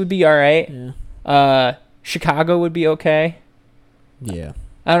 KC would be all right. Yeah. Chicago would be okay. Yeah.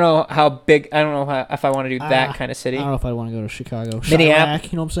 I don't know how big. I don't know if I want to do that kind of city. I don't know if I want to go to Chicago. Minneapolis.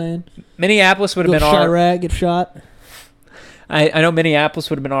 Chirac, you know what I'm saying? Minneapolis would have Go been all right. Chirac, get shot. I know Minneapolis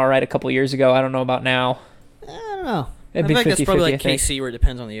would have been all right a couple years ago. I don't know about now. I don't know. It'd I be think 50-50, that's probably like I think. KC, where it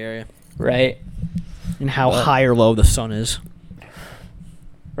depends on the area Right. and how But- high or low the sun is.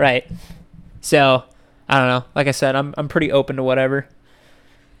 Right. So, I don't know. Like I said, I'm pretty open to whatever.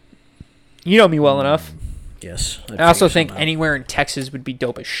 You know me well enough. Yes. I also think anywhere in Texas would be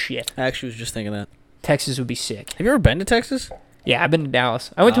dope as shit. I actually was just thinking that. Texas would be sick. Have you ever been to Texas? Yeah, I've been to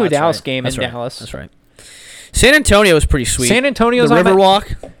Dallas. I went to a that's Dallas right. game That's in right. Dallas. That's right. San Antonio was pretty sweet. San Antonio's the on my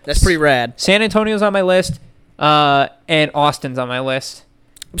Riverwalk. That's pretty rad. San Antonio's on my list, and Austin's on my list.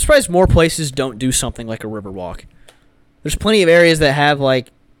 I'm surprised more places don't do something like a Riverwalk. There's plenty of areas that have like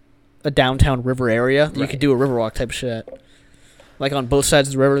a downtown river area that you Right. could do a Riverwalk type of shit. Like on both sides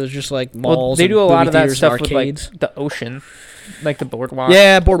of the river, there's just like malls. Well, they and do a lot movie of that theaters stuff and with like arcades. the ocean, like the boardwalk.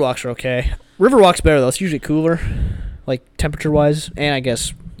 Yeah, boardwalks are okay. Riverwalk's better though. It's usually cooler, like temperature wise, and I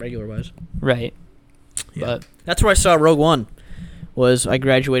guess regular wise. Right. Yeah. But That's where I saw Rogue One. Was I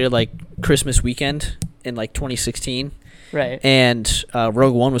graduated like Christmas weekend in like 2016, right. and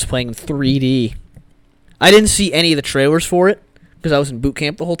Rogue One was playing in 3D. I didn't see any of the trailers for it because I was in boot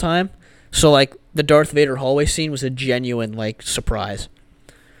camp the whole time. So like the Darth Vader hallway scene was a genuine like surprise.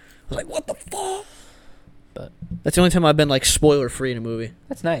 I was like, "What the fuck?" But that's the only time I've been like spoiler free in a movie.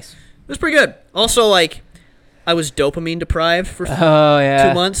 That's nice. It was pretty good. Also, like, I was dopamine deprived for Oh yeah.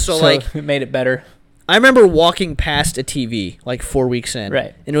 2 months, so, like- it made it better. I remember walking past a TV like 4 weeks in,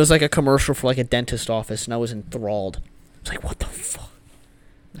 Right. and it was like a commercial for like a dentist office, and I was enthralled. I was like, "What the fuck?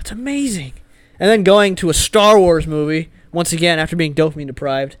 That's amazing!" And then going to a Star Wars movie once again after being dopamine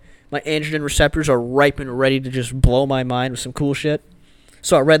deprived, my androgen receptors are ripe and ready to just blow my mind with some cool shit.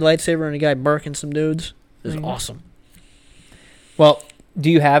 Saw a red lightsaber and a guy murking some dudes. It was awesome. Well, do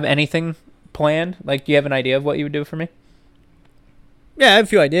you have anything planned? Like, do you have an idea of what you would do for me? Yeah, I have a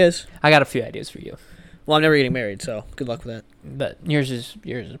few ideas. I got a few ideas for you, Well, I'm never getting married, so good luck with that. but yours is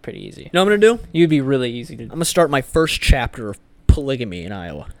pretty easy. You know what I'm gonna do? You'd be really easy to. I'm gonna start my first chapter of polygamy in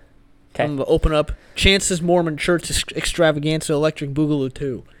Iowa. Okay. I'm gonna open up Chance's Mormon Church Extravaganza Electric Boogaloo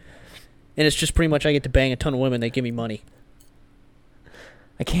 2. And it's just pretty much I get to bang a ton of women. They give me money.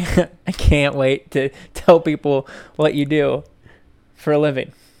 I can't wait to tell people what you do for a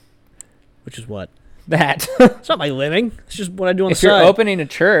living. Which is what? That. It's not my living. It's just what I do on the If you're side. opening a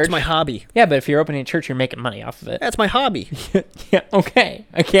church. It's my hobby. Yeah, but if you're opening a church, you're making money off of it. That's my hobby. Yeah, okay.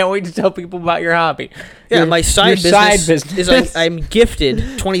 I can't wait to tell people about your hobby. Yeah, my side your business, is I'm gifted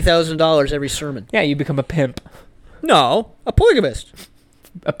 $20,000 every sermon. Yeah, you become a pimp. No, a polygamist.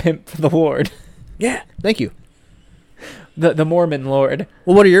 A pimp for the Lord. Yeah, thank you. The Mormon Lord.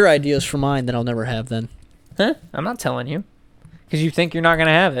 Well, what are your ideas for mine that I'll never have then? Huh? I'm not telling you. Because you think you're not going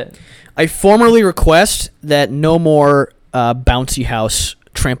to have it. I formally request that no more bouncy house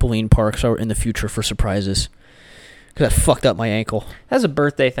trampoline parks are in the future for surprises. Because that fucked up my ankle. That's a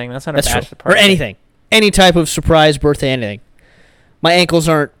birthday thing. That's not a That's bachelor true. party. Or anything. Any type of surprise, birthday, anything. My ankles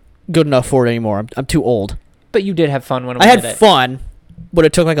aren't good enough for it anymore. I'm too old. But you did have fun when we I had did it. fun, but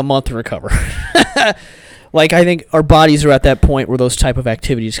it took like a month to recover. Like, I think our bodies are at that point where those type of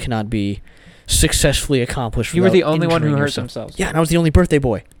activities cannot be successfully accomplished. You were the without only one who injuring hurt yourself. themselves. Yeah, and I was the only birthday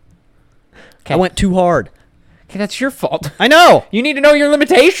boy. Okay. I went too hard. Okay, that's your fault. I know. You need to know your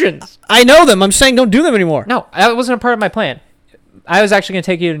limitations. I know them. I'm saying don't do them anymore. No, that wasn't a part of my plan. I was actually going to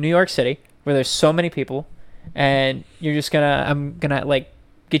take you to New York City, where there's so many people, and I'm going to, like,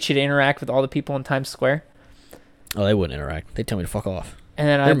 get you to interact with all the people in Times Square. Oh, they wouldn't interact. They'd tell me to fuck off. And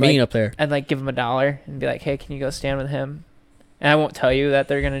then They're mean up there. I'd, like, give them $1 and be like, hey, can you go stand with him? And I won't tell you that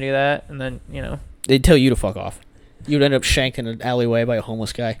they're going to do that, and then, you know. They'd tell you to fuck off. You'd end up shanked in an alleyway by a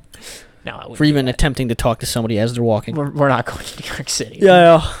homeless guy No, I wouldn't for do even that. attempting to talk to somebody as they're walking. We're not going to New York City.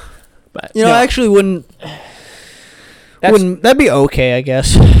 Yeah. But, You know, no, I actually wouldn't. That'd be okay, I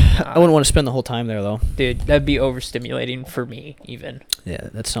guess. I wouldn't want to spend the whole time there, though. dude, that'd be overstimulating for me, even. Yeah,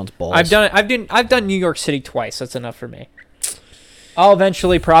 that sounds balls. I've done New York City twice. That's enough for me. I'll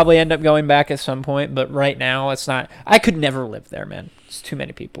eventually probably end up going back at some point, but right now it's not. I could never live there, man. It's too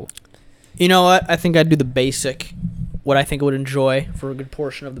many people. You know what? I think I'd do the basic. What I think I would enjoy for a good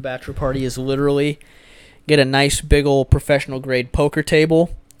portion of the bachelor party is literally get a nice big old professional grade poker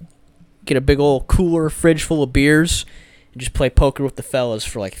table, get a big old cooler fridge full of beers, and just play poker with the fellas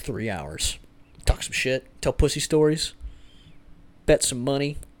for like 3 hours. Talk some shit, tell pussy stories, bet some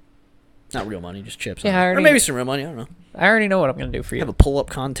money. Not real money, just chips. Yeah, or maybe some real money. I don't know. I already know what I'm gonna do for you. Have a pull-up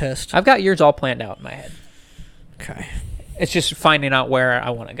contest. I've got yours all planned out in my head. Okay. It's just finding out where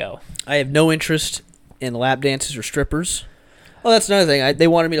I want to go. I have no interest in lap dances or strippers. Oh, that's another thing. They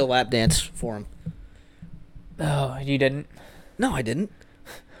wanted me to lap dance for them. Oh, you didn't? No, I didn't.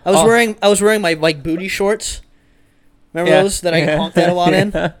 I was wearing my like booty shorts. Remember those that I honked that a lot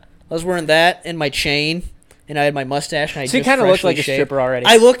in? I was wearing that and my chain, and I had my mustache. And I So you just kind of looked freshly like a shaved. stripper already.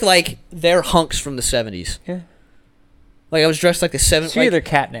 I looked like they're hunks from the 70s. Yeah. Like I was dressed like the 70s. So you're the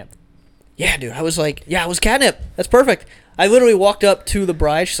catnip. Yeah, dude. I was like, yeah, I was catnip. That's perfect. I literally walked up to the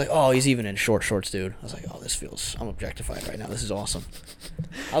bride. She's like, oh, he's even in short shorts, dude. I was like, oh, I'm objectified right now. This is awesome.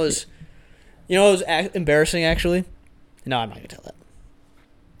 I was, it was embarrassing, actually. No, I'm not going to tell that.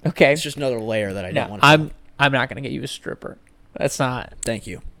 Okay. It's just another layer that I don't No, want to I'm not gonna get you a stripper. That's not. Thank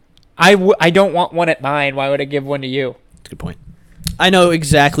you. I don't want one at mine. Why would I give one to you? That's a good point. I know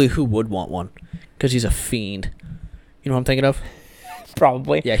exactly who would want one because he's a fiend. You know what I'm thinking of?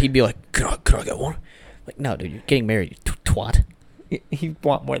 Probably. Yeah, he'd be like, could I get one? Like, no, dude, you're getting married, you twat. He'd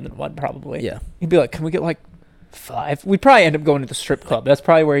want more than one, probably. Yeah. He'd be like, can we get like 5? We'd probably end up going to the strip club. That's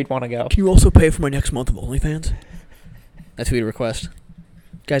probably where he'd want to go. Can you also pay for my next month of OnlyFans? That's who he'd request.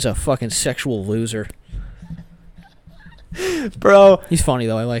 Guy's a fucking sexual loser. Bro, He's funny,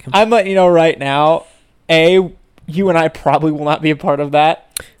 though. I like him. I'm letting you know right now, you and I probably will not be a part of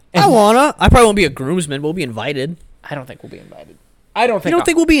that. I probably won't be a groomsman, but we'll be invited. I don't think we'll be invited. I don't think. You don't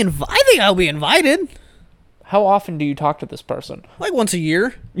think we'll be invited? I think I'll be invited. How often do you talk to this person? Like once a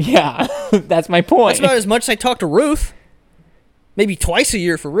year. Yeah, that's my point. That's about as much as I talk to Ruth. Maybe twice a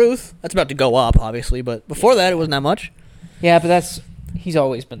year for Ruth. That's about to go up, obviously, but before that, it wasn't that much. Yeah, but he's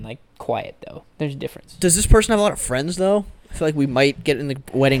always been like quiet though. There's a difference. Does this person have a lot of friends, though? I feel like we might get in the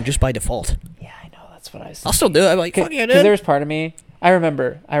wedding just by default. Yeah, I know. That's what I was. I'll still do it. I'm like, fuck yeah, Because dude. there was part of me. I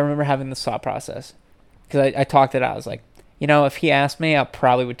remember having this thought process because I talked it out. I was like, if he asked me, I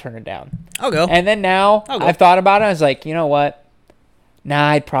probably would turn it down. I'll go. And then now I'll go. I've thought about it. I was like, you know what? Nah,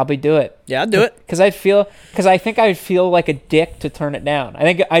 I'd probably do it. Yeah, I'd do it. Because I think I'd feel like a dick to turn it down. I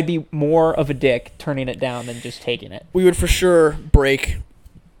think I'd be more of a dick turning it down than just taking it. We would for sure break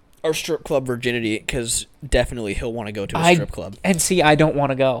our strip club virginity because definitely he'll want to go to a strip club. And see, I don't want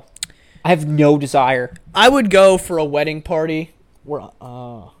to go. I have no desire. I would go for a wedding party.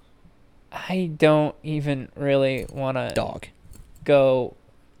 I don't even really want to Dog. go.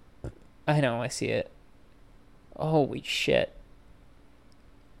 I know, I see it. Holy shit.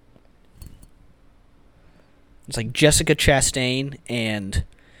 It's like Jessica Chastain and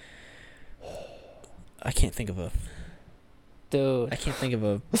I can't think of a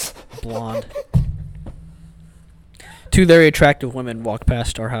blonde. Two very attractive women walk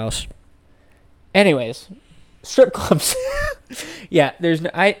past our house. Anyways, strip clubs. Yeah, there's no.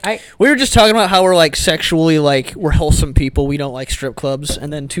 We were just talking about how we're like sexually like we're wholesome people. We don't like strip clubs,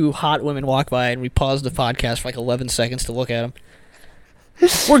 and then two hot women walk by, and we pause the podcast for like 11 seconds to look at them.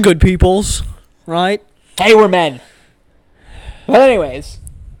 We're good peoples, right? Hey, we're men. But anyways,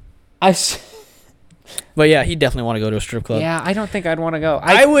 But yeah, he'd definitely want to go to a strip club. Yeah, I don't think I'd want to go.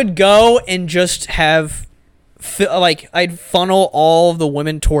 I would go and just have, I'd funnel all of the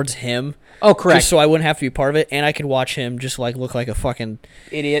women towards him. Oh, correct. Just so I wouldn't have to be part of it, and I could watch him just like look like a fucking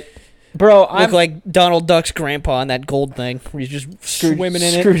idiot. Bro, look like Donald Duck's grandpa on that gold thing where he's just swimming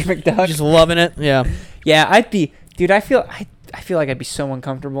in Scrooge McDuck. Just loving it. Yeah. Yeah, I'd be, dude. I feel like I'd be so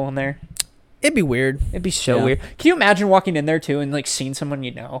uncomfortable in there. It'd be weird. It'd be so weird. Can you imagine walking in there too and like seeing someone you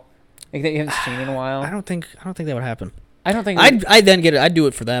know, like that you haven't seen in a while? I don't think that would happen. I don't think. I'd then get it. I'd do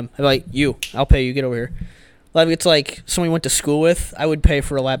it for them. I'd be like, I'll pay you. Get over here. Like it's like someone we went to school with. I would pay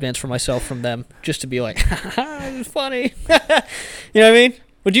for a lap dance for myself from them just to be like, it's funny. You know what I mean?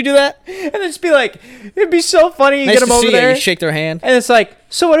 Would you do that? And then just be like, it'd be so funny. You nice get them over there, you shake their hand, and it's like,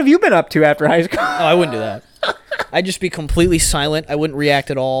 so what have you been up to after high school? Oh, I wouldn't do that. I'd just be completely silent. I wouldn't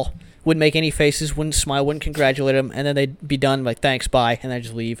react at all. Wouldn't make any faces. Wouldn't smile. Wouldn't congratulate them. And then they'd be done. Like thanks, bye, and I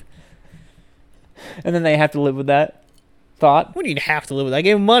just leave. And then they have to live with that thought. What do you have to live with? I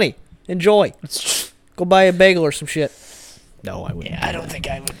gave them money. Enjoy. Go buy a bagel or some shit. No, I wouldn't. Yeah, I don't think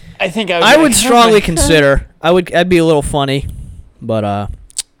I would. I think I would. I would strongly consider. I'd be a little funny, but I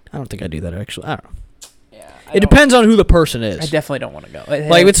don't think I'd do that actually. I don't know. Yeah, it depends on who the person is. I definitely don't want to go.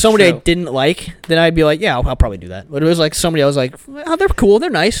 Like if it's somebody I didn't like, then I'd be like, yeah, I'll probably do that. But if it was like somebody I was like, oh, they're cool, they're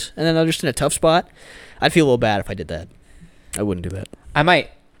nice, and then they're just in a tough spot, I'd feel a little bad if I did that. I wouldn't do that. I might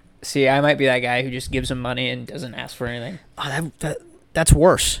be that guy who just gives them money and doesn't ask for anything. Oh, that's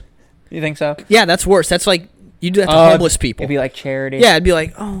worse. You think so? Yeah, that's worse. That's like you do that to homeless people. It'd be like charity. Yeah, it'd be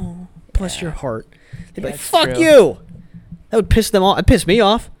like, oh, bless your heart. They'd be like, that's fuck true. you. That would piss them off. It'd piss me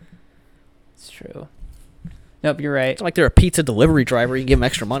off. It's true. Nope, you're right. It's not like they're a pizza delivery driver. You can give them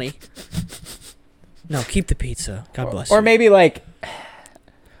extra money. No, keep the pizza. God bless you. Or maybe like,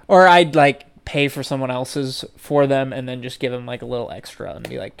 or I'd like pay for someone else's for them and then just give them like a little extra and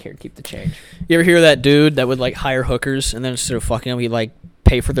be like, here, keep the change. You ever hear that dude that would like hire hookers and then instead of fucking them, he'd like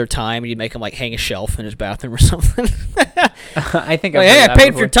pay for their time and he'd make them like hang a shelf in his bathroom or something? I think like, hey, I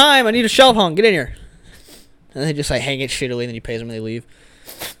paid for your time. I need a shelf hung. Get in here. And they just like hang it shittily and then he pays them and they leave.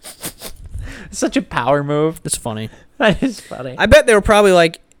 Such a power move. That's funny. That is funny. I bet they were probably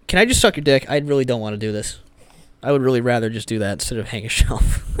like, can I just suck your dick? I really don't want to do this. I would really rather just do that instead of hang a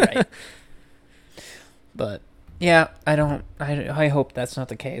shelf. Right. But yeah, I hope that's not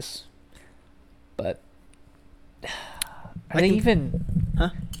the case. But are they even?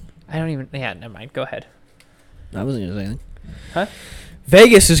 Huh? I don't even. Yeah, never mind. Go ahead. I wasn't gonna say anything. Huh?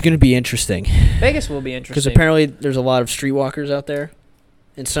 Vegas is gonna be interesting. Vegas will be interesting because apparently there's a lot of streetwalkers out there,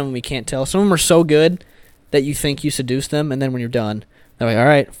 and some of them we can't tell. Some of them are so good that you think you seduce them, and then when you're done, they're like, "All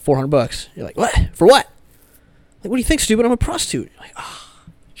right, $400." You're like, "What? For what?" Like, what do you think, stupid? I'm a prostitute. You're like, oh,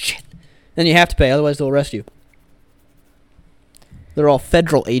 shit. Then you have to pay, otherwise they'll arrest you. They're all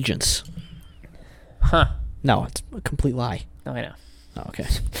federal agents. Huh? No, it's a complete lie. No, I know. Oh, okay.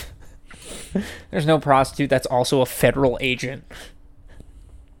 There's no prostitute that's also a federal agent.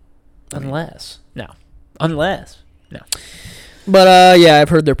 Unless. No. But, yeah, I've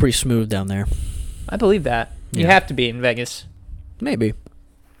heard they're pretty smooth down there. I believe that. You Yeah. have to be in Vegas. Maybe.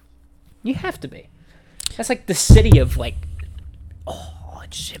 You have to be. That's like the city of like, oh, I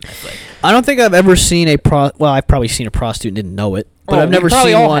just hit my foot. I don't think I've ever seen well, I've probably seen a prostitute and didn't know it. But Oh, I've we never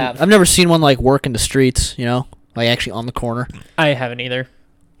probably seen all one. have. I've never seen one like work in the streets, you know? Like actually on the corner. I haven't either.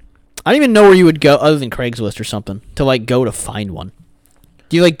 I don't even know where you would go other than Craigslist or something to like go to find one.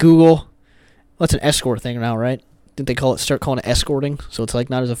 Do you like Google? Well, that's an escort thing now, right? Didn't they start calling it escorting? So it's like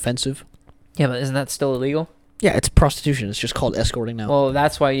not as offensive. Yeah, but isn't that still illegal? Yeah, it's prostitution. It's just called escorting now. Well,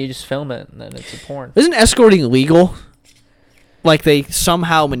 that's why you just film it and then it's a porn. Isn't escorting legal? Like they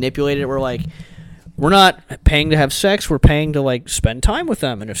somehow manipulated it where like we're not paying to have sex, we're paying to like spend time with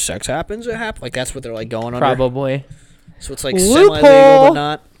them, and if sex happens, it happens. Like that's what they're like going under. Probably. So it's like Loophole. semi-legal but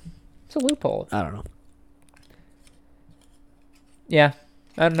not. It's a loophole. I don't know. Yeah,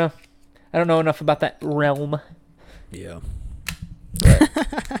 I don't know. I don't know enough about that realm. Yeah.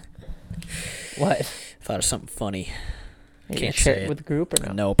 What? Thought of something funny. You Can't share say it it. with the group or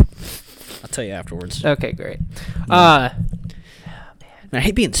no? Nope. I'll tell you afterwards. Okay, great. Man, I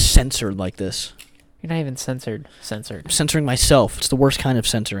hate being censored like this. You're not even censored. I'm censoring myself. It's the worst kind of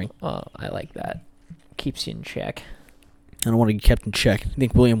censoring. Oh, I like that. Keeps you in check. I don't want to get kept in check. You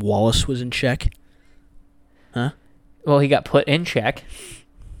think William Wallace was in check? Huh? Well, he got put in check.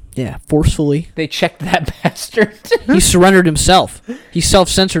 Yeah, forcefully. They checked that bastard. He surrendered himself. He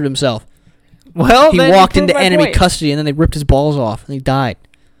self-censored himself. Well, He then walked you proved into my enemy point. custody, and then they ripped his balls off, and he died.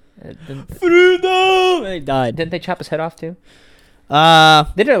 Freedom! And he died. Didn't they chop his head off too?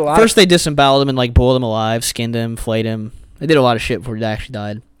 They did a lot. First, they disemboweled him and like boiled him alive, skinned him, flayed him. They did a lot of shit before he actually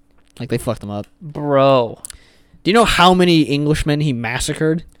died. Like they fucked him up. Bro, Do you know how many Englishmen he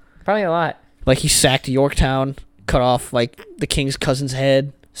massacred? probably a lot. Like he sacked Yorktown, cut off like the king's cousin's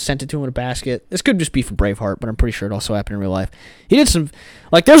head, sent it to him in a basket. This could just be from Braveheart, but I'm pretty sure it also happened in real life. He did some,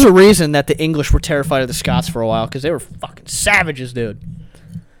 like, there's a reason that the English were terrified of the Scots for a while because they were fucking savages, dude.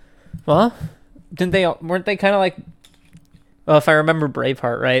 Well, weren't they kind of like, well, if I remember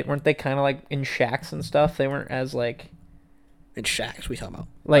Braveheart right, weren't they kind of like in shacks and stuff? They weren't as like In shacks, what are you talking about?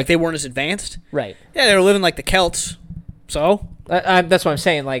 Like they weren't as advanced? Right. Yeah, they were living like the Celts. So? That's what I'm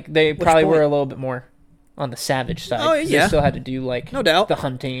saying. Like, they Which probably point? were a little bit more on the savage side. Oh, 'cause yeah. They still had to do, like, No doubt. the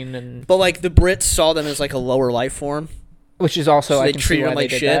hunting and... But like the Brits saw them as like a lower life form. Which is also, So I they can see treated why them like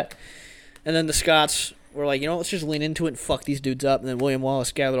they did shit. that. And then the Scots were like, you know, let's just lean into it and fuck these dudes up. And then William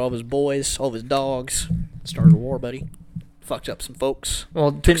Wallace gathered all of his boys, all of his dogs, started a war, buddy. Fucked up some folks.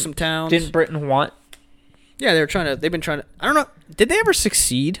 Well, Took some towns. Didn't Britain want... Yeah, they've been trying to, I don't know, did they ever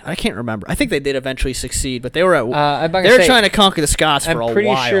succeed? I can't remember. I think they did eventually succeed, but they were they were trying to conquer the Scots for a while. I'm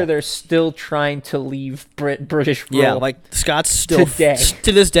pretty sure they're still trying to leave British rule. Yeah, like the Scots still Today.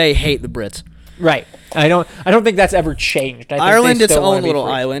 To this day hate the Brits. Right. I don't think that's ever changed. I think Ireland, they its still wanna own be little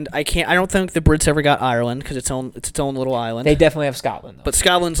free. island. I don't think the Brits ever got Ireland because it's its own little island. They definitely have Scotland, though. But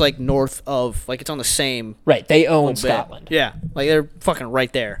Scotland's like north of, like it's on the same. Right. They own little bit. Scotland. Yeah, like they're fucking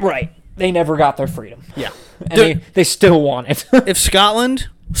right there. Right. They never got their freedom. Yeah. And they still want it. If Scotland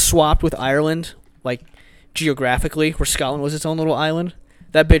swapped with Ireland, like geographically, where Scotland was its own little island,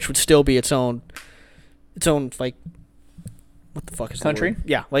 that bitch would still be its own like, what the fuck is Country? The word?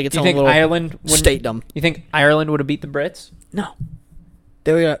 Yeah, like its You own think little Ireland wouldn't- statedom. You think Ireland would have beat the Brits? No,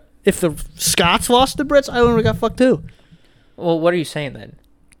 they would. If the Scots lost to the Brits, Ireland would have got fucked too. Well, what are you saying then?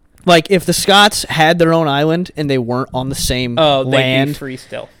 Like if the Scots had their own island and they weren't on the same Oh, they'd land, be free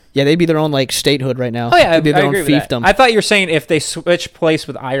still. yeah, they'd be their own like statehood right now. Oh yeah, they'd be their I own agree with that. fiefdom. I thought you were saying if they switched place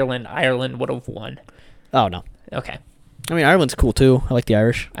with Ireland, Ireland would have won. Oh no, Okay, I mean Ireland's cool too. I like the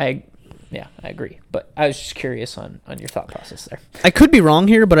Irish. I agree. But I was just curious on your thought process there. I could be wrong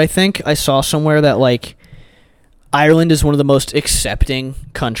here, but I think I saw somewhere that like Ireland is one of the most accepting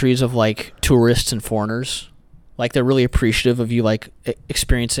countries of like tourists and foreigners. Like they're really appreciative of you like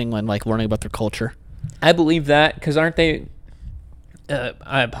experiencing and like learning about their culture. I believe that because aren't they?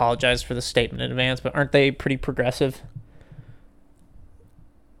 I apologize for the statement in advance, but aren't they pretty progressive?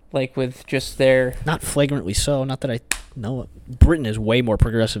 Like with just their, Not flagrantly so. Not that I know. Britain is way more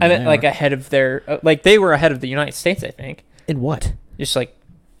progressive. I Than mean, they like are. ahead of their, like they were ahead of the United States, I think. In what? Just like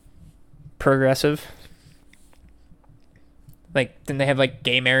progressive. Like, didn't they have like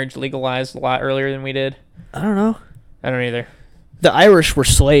gay marriage legalized a lot earlier than we did? I don't know. I don't either. The Irish were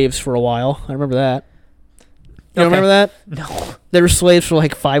slaves for a while. I remember that. You don't Okay. remember that? No. They were slaves for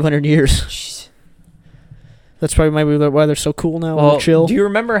like 500 years. That's probably maybe why they're so cool now. Well, Chill. do you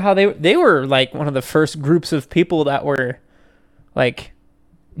remember how they were like one of the first groups of people that were like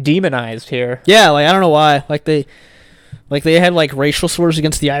demonized here? Yeah, like I don't know why. Like they had like racial slurs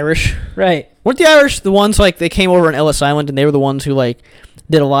against the Irish. Right. Weren't the Irish the ones like they came over on Ellis Island and they were the ones who like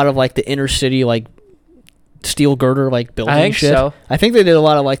did a lot of like the inner city like steel girder like building I think shit? so. I think they did a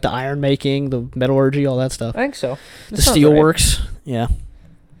lot of like the iron making, the metallurgy, all that stuff. I think so. That The sounds steel right. works. Yeah.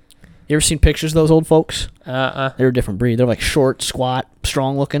 You ever seen pictures of those old folks? They're a different breed. They're like short, squat,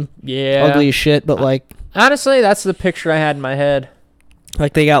 strong looking, Yeah. ugly as shit, but like Honestly, that's the picture I had in my head.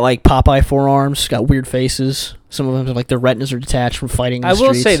 they got like Popeye forearms, got weird faces. Some of them have like their retinas are detached from fighting in the I will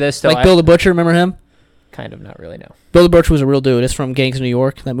streets. say this though. Like Bill the Butcher, remember him? Kind of not really, no. Bill the Butcher was a real dude. It's from Gangs of New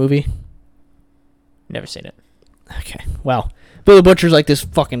York, that movie. Never seen it. Okay. Wow. Bill the Butcher's like this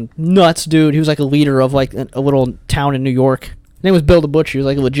fucking nuts dude. He was like a leader of like a little town in New York. His name was Bill the Butcher. He was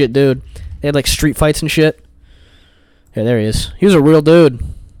like a legit dude. They had like street fights and shit. Yeah, there he is. He was a real dude.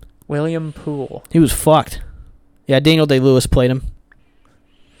 William Poole. He was fucked. Yeah, Daniel Day-Lewis played him.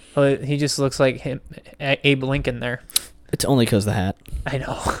 Oh, he just looks like him, Abe Lincoln there. It's only because of the hat. I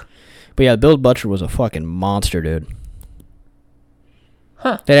know. But yeah, Bill the Butcher was a fucking monster, dude.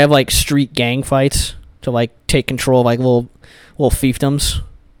 Huh. They'd have like street gang fights to like take control of like little fiefdoms.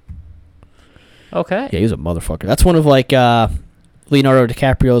 Okay. Yeah, he was a motherfucker. That's one of like Leonardo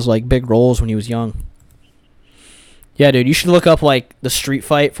DiCaprio's like big roles when he was young. Yeah, dude, you should look up like the street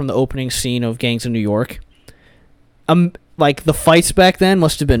fight from the opening scene of Gangs of New York. Like the fights back then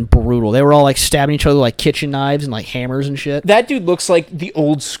must have been brutal. They were all like stabbing each other with like kitchen knives and like hammers and shit. That dude looks like the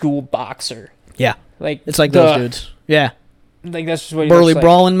old school boxer. Yeah, Like it's like those dudes. Yeah, like that's just what he burly looks like.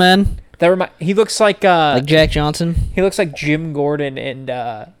 brawling men He looks like Jack Johnson. he looks like Jim Gordon in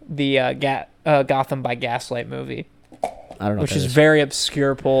the Gotham by Gaslight movie, I don't know, which what that is very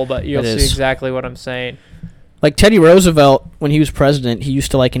obscure pull, but you'll It see is. exactly what I'm saying. Like Teddy Roosevelt, when he was president, he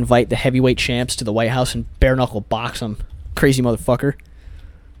used to like invite the heavyweight champs to the White House and bare knuckle box them. Crazy motherfucker.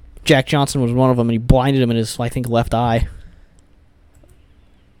 Jack Johnson was one of them, and he blinded him in his, I think, left eye.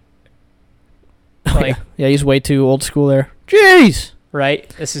 Like, Yeah, he's way too old school there. Jeez, right?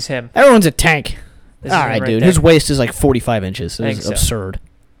 This is him. everyone's a tank. This All is him right, right dude. there. His waist is like 45 inches. I think It's so. absurd.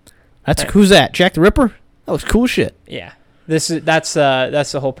 That's I- who's that? Jack the Ripper? That was cool shit. Yeah. That's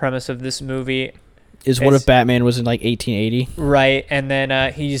the whole premise of this movie, Is what It's- if Batman was in like 1880? right? And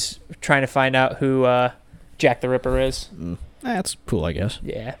then he's trying to find out who Jack the Ripper is. That's cool, I guess.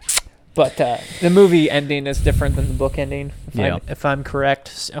 Yeah. But the movie ending is different than the book ending, if I'm correct.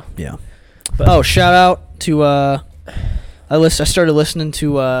 So. Yeah. But- Oh, shout out to I started listening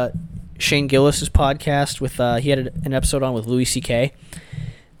to Shane Gillis's podcast with he had an episode on with Louis C.K.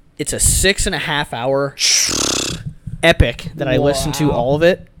 It's a 6.5 hour epic that I listened to Wow. all of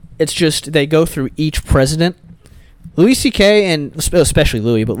it. It's just they go through each president. Louis C.K. and especially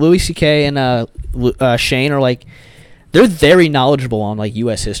Louis, but Louis C.K. and Shane are like they're very knowledgeable on like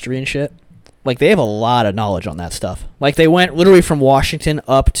U.S. history and shit. Like they have a lot of knowledge on that stuff. Like they went literally from Washington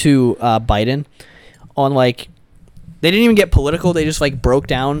up to Biden on like they didn't even get political. They just like broke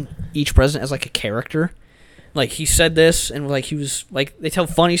down each president as like a character. Like he said this and like he was like they tell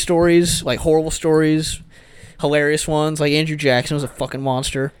funny stories, like horrible stories, hilarious ones. Like Andrew Jackson was a fucking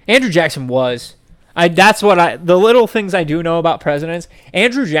monster. Andrew Jackson was. The little things I do know about presidents.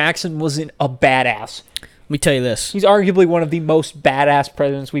 Andrew Jackson wasn't a badass. Let me tell you this. He's arguably one of the most badass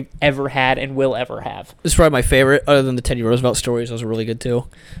presidents we've ever had and will ever have. This is probably my favorite, other than the Teddy Roosevelt stories. Those are really good too.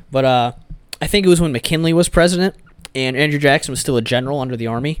 But I think it was when McKinley was president and Andrew Jackson was still a general under the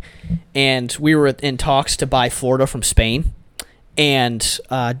Army. And we were in talks to buy Florida from Spain. And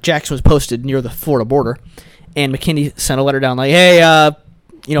Jackson was posted near the Florida border. And McKinley sent a letter down like, hey,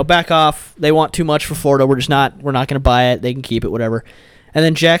 back off. They want too much for Florida. We're not going to buy it. They can keep it, whatever. And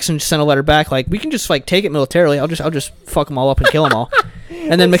then Jackson sent a letter back like, we can just like take it militarily. I'll just fuck them all up and kill them all.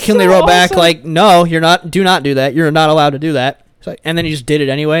 And then McKinley wrote back like, no, you're not. Do not do that. You're not allowed to do that. So, and then he just did it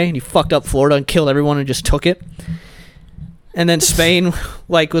anyway. And he fucked up Florida and killed everyone and just took it. And then Spain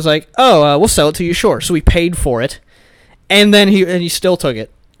like was like, oh, we'll sell it to you, sure. So we paid for it. And then he still took it.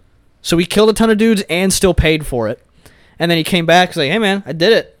 So we killed a ton of dudes and still paid for it. And then he came back. He's like, hey man, I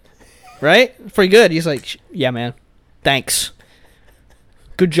did it. Right? Pretty good. He's like, yeah man, thanks.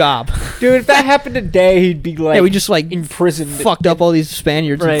 Good job. Dude, if that happened today, he'd be like, Yeah, we just like imprisoned. fucked up all these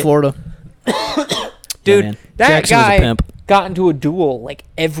Spaniards Right. in Florida. Dude, man. that Jackson was a guy pimp. got into a duel like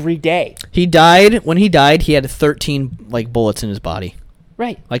every day. He died. When he died, he had 13 like bullets in his body.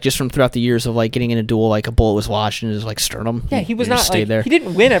 Right. Like just from throughout the years of like getting in a duel, like a bullet was lodged in his like sternum. Yeah, he was just not stayed like there. he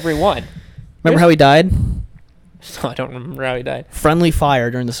didn't win every one. Remember how he died? I don't remember how he died. Friendly fire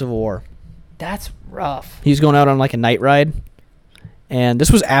during the Civil War. That's rough. He was going out on like a night ride, and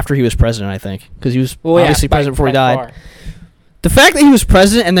this was after he was president, I think, because he was obviously president before he died. far. The fact that he was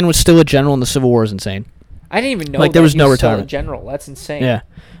president and then was still a general in the Civil War is insane. I didn't even know Like, there that was he no still a retirement. general. That's insane. Yeah,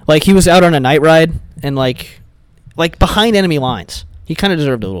 like he was out on a night ride and like behind enemy lines. He kind of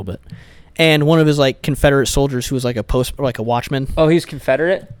deserved it a little bit. And one of his like Confederate soldiers who was like a watchman. Oh, he's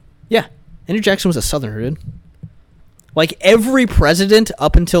Confederate? Yeah, Andrew Jackson was a Southerner, dude. Like every president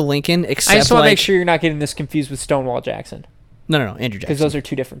up until Lincoln, except I just want to like, make sure you're not getting this confused with Stonewall Jackson, No, Andrew because Jackson. those are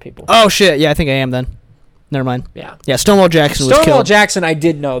two different people. Oh shit! Yeah, I think I am then. Never mind. Yeah. Yeah, Stonewall Jackson was Stonewall killed. Jackson, I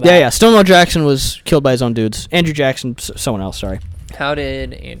did know that. Yeah. Stonewall Jackson was killed by his own dudes. Andrew Jackson, someone else. Sorry. How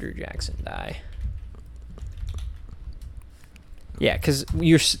did Andrew Jackson die? Yeah, because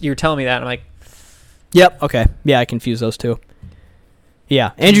you're telling me that, and I'm like, Yep. Okay. Yeah, I confused those two.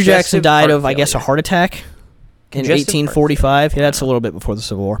 Yeah, Andrew Jackson Congestive died heart of, I guess, a failure. heart attack in Congestive heart 1845. Yeah, that's a little bit before the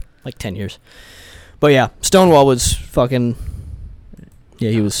Civil War, like 10 years. But yeah, Stonewall was fucking.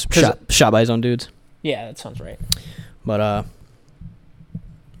 Yeah, he was 'Cause- shot by his own dudes. yeah, that sounds right. But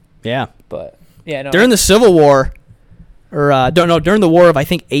yeah, But yeah, no. during the Civil War, or during the War of I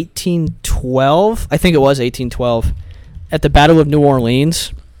think 1812. I think it was 1812, at the Battle of New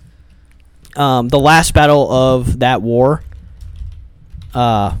Orleans. The last battle of that war.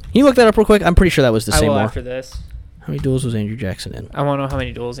 Can you look that up real quick? I'm pretty sure that was the I same will war. after this. How many duels was Andrew Jackson in? I want to know how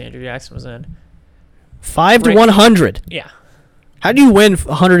many duels Andrew Jackson was in. 5 to Rick- 100. Yeah. How do you win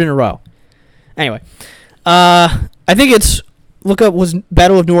 100 in a row? Anyway, I think it's look up was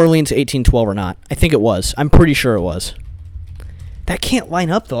Battle of New Orleans 1812 or not. I think it was. I'm pretty sure it was. That can't line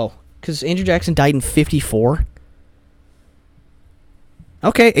up though, because Andrew Jackson died in 54.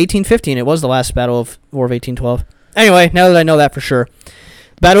 Okay, 1815. It was the last Battle of War of 1812. Anyway, now that I know that for sure,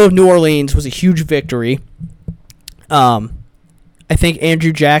 Battle of New Orleans was a huge victory. I think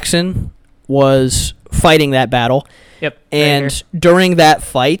Andrew Jackson was fighting that battle. Yep. And during that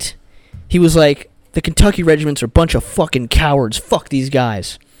fight, he was like, the Kentucky regiments are a bunch of fucking cowards. Fuck these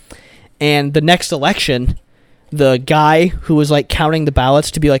guys. And the next election, the guy who was like counting the ballots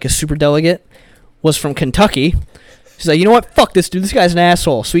to be like a superdelegate was from Kentucky. He's like, you know what? Fuck this dude. This guy's an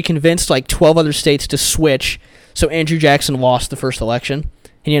asshole. So he convinced like 12 other states to switch. So Andrew Jackson lost the first election.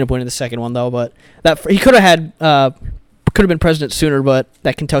 He ended up winning the second one though. But he could have had. Could have been president sooner, but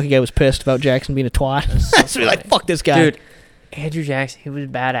that Kentucky guy was pissed about Jackson being a twat. So he's like, fuck this guy. Dude, Andrew Jackson, he was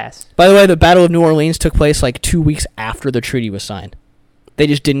badass. By the way, the Battle of New Orleans took place like 2 weeks after the treaty was signed. They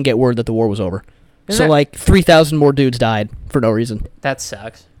just didn't get word that the war was over. So like 3,000 more dudes died for no reason. That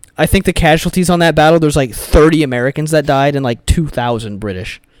sucks. I think the casualties on that battle, there's like 30 Americans that died and like 2,000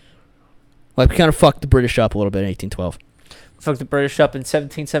 British. Like we kind of fucked the British up a little bit in 1812. Fucked the British up in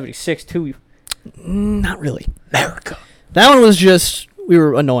 1776 too. Not really. America. That one was just, we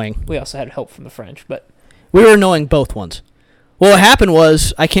were annoying. We also had help from the French, but We were annoying both ones. Well, what happened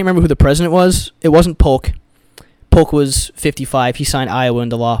was, I can't remember who the president was. It wasn't Polk. Polk was 55. He signed Iowa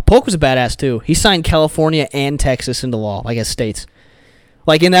into law. Polk was a badass, too. He signed California and Texas into law, like as states.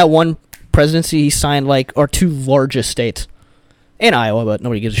 Like, in that one presidency, he signed, like, our two largest states. And Iowa, but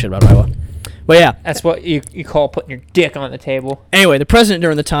nobody gives a shit about Iowa. But, yeah. that's what you call putting your dick on the table. Anyway, the president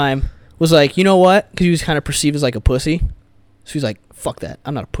during the time was like, you know what? Because he was kind of perceived as, like, a pussy. So he's like, fuck that.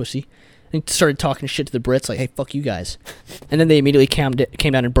 I'm not a pussy. And he started talking shit to the Brits, like, hey, fuck you guys. And then they immediately came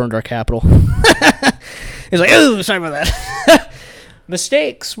down and burned our capital. He's like, oh, sorry about that.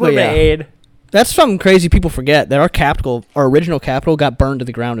 Mistakes were But yeah. made. That's something crazy people forget, that our original capital got burned to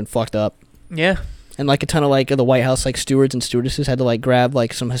the ground and fucked up. Yeah. And, like, a ton of, like, the White House, like, stewards and stewardesses had to, like, grab,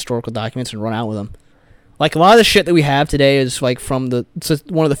 like, some historical documents and run out with them. Like, a lot of the shit that we have today is, like, it's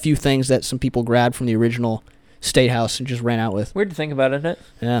one of the few things that some people grabbed from the original State House and just ran out with. Weird to think about, isn't it?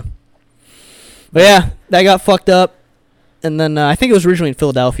 Yeah. But yeah, that got fucked up. And then I think it was originally in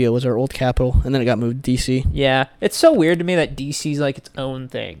Philadelphia was our old capital, and then it got moved to D.C. Yeah. It's so weird to me that DC's like its own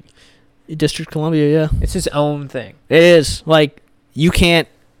thing. District of Columbia, yeah. It's its own thing. It is. Like, you can't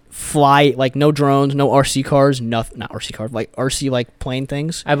fly, like, no drones, no RC cars, not RC cars, like, RC, like, plane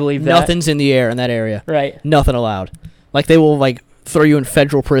things. I believe that. Nothing's in the air in that area. Right. Nothing allowed. Like, they will, like, throw you in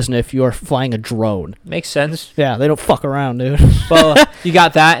federal prison if you are flying a drone. Makes sense. Yeah, they don't fuck around, dude. Well, you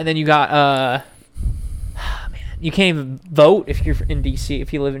got that, and then you got, you can't even vote if you're in DC,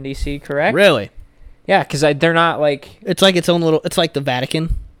 if you live in DC, correct? Really? Yeah, because they're not like It's like its own little, it's like the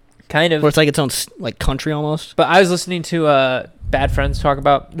Vatican, kind of. where it's like its own, like, country almost. But I was listening to Bad Friends talk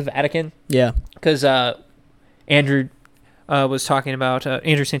about the Vatican Yeah. because Andrew was talking about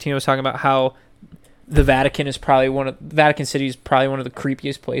Andrew Santino was talking about how the Vatican City is probably one of the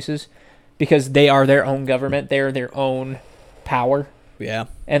creepiest places because they are their own government, they are their own power, Yeah.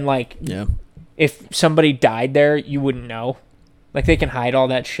 and like Yeah. if somebody died there, you wouldn't know. Like, they can hide all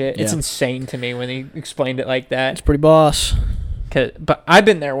that shit. It's Yeah. insane to me when he explained it like that. It's pretty boss. But I've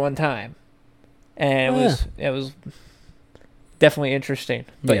been there one time, and it was definitely interesting.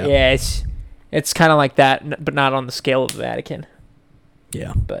 But Yeah. it's kind of like that, but not on the scale of the Vatican.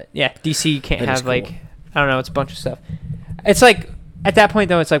 Yeah. But yeah, DC can't That is have like cool. I don't know. It's a bunch of stuff. It's like at that point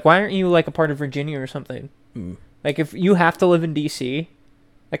though, it's like, why aren't you like a part of Virginia or something? Mm. Like, if you have to live in DC,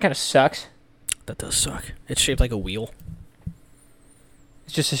 that kind of sucks. That does suck. It's shaped like a wheel.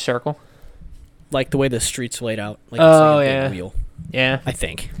 It's just a circle. Like the way the street's laid out. Like Oh, it's like a yeah. big wheel. Yeah. I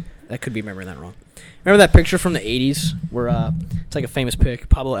think. I could be remembering that wrong. Remember that picture from the 80s where it's like a famous pic?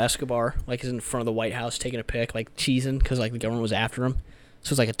 Pablo Escobar like is in front of the White House taking a pic, like cheesing because like the government was after him.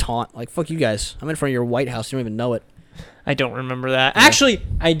 So it's like a taunt. Like, fuck you guys. I'm in front of your White House. You don't even know it. I don't remember that. Yeah. Actually,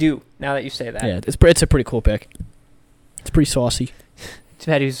 I do, now that you say that. Yeah, it's a pretty cool pic. It's pretty saucy. Too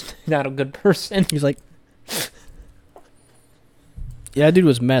bad he's not a good person. He's like... Yeah, that dude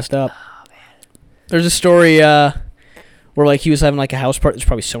was messed up. Oh, man. There's a story where like he was having like a house party. There's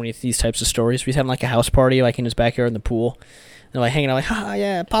probably so many of these types of stories. He's having like a house party like in his backyard in the pool. And they're like hanging out like, ah,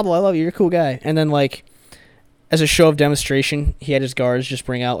 yeah, Pablo, I love you. You're a cool guy. And then like as a show of demonstration, he had his guards just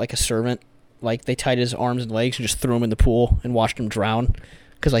bring out like a servant. Like they tied his arms and legs and just threw him in the pool and watched him drown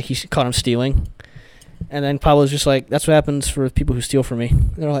because like he caught him stealing. And then Pablo's just like, that's what happens for people who steal from me.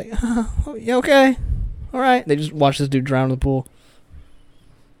 And they're like, oh, yeah, okay. All right. They just watch this dude drown in the pool.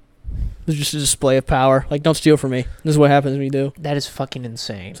 It's just a display of power. Like, don't steal from me. This is what happens when you do. That is fucking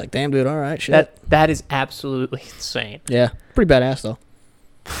insane. It's like, damn, dude. All right, shit. That is absolutely insane. Yeah. Pretty badass, though.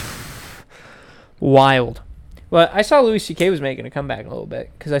 Wild. Well, I saw Louis C.K. was making a comeback a little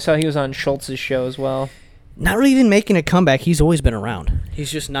bit because I saw he was on Schultz's show as well. Not really even making a comeback. He's always been around.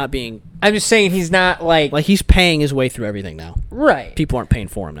 He's just not being... I'm just saying he's not like... Like, he's paying his way through everything now. Right. People aren't paying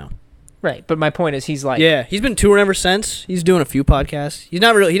for him now. Right. But my point is he's like... Yeah, he's been touring ever since. He's doing a few podcasts. He's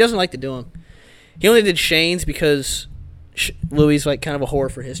not really... He doesn't like to do them. He only did Shane's because Louis is like kind of a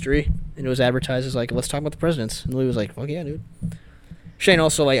whore for history. And it was advertised as like, let's talk about the presidents. And Louis was like, fuck yeah, dude. Shane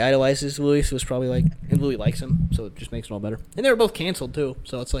also like idolizes Louis, so it's probably like... And Louis likes him, so it just makes it all better. And they were both canceled, too.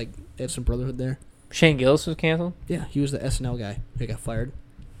 So it's like, they had some brotherhood there. Shane Gillis was canceled? Yeah, he was the SNL guy. He got fired.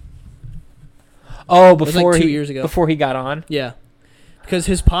 Oh, was before like 2 he years ago. Before he got on? Yeah. Because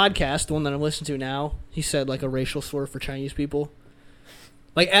his podcast, the one that I'm listening to now, he said like a racial slur for Chinese people.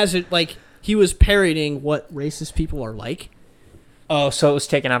 Like as it like he was parodying what racist people are like. Oh, so it was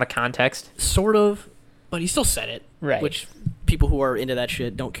taken out of context? Sort of. But he still said it. Right. Which people who are into that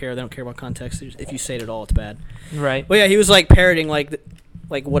shit don't care. They don't care about context. If you say it at all, it's bad. Right. Well, yeah, he was like parodying like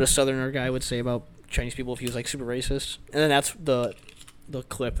what a Southerner guy would say about Chinese people if he was like super racist. And then that's the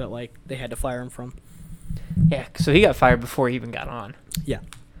clip that like they had to fire him from. Yeah, so he got fired before he even got on. Yeah.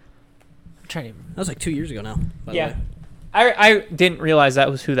 I'm trying to... That was like 2 years ago now, by the way. I didn't realize that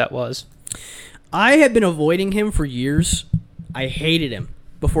was who that was. I had been avoiding him for years. I hated him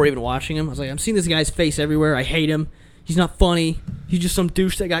before even watching him. I was like, I'm seeing this guy's face everywhere. I hate him. He's not funny. He's just some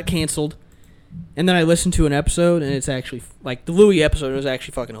douche that got canceled. And then I listened to an episode, and it's actually, like, the Louis episode was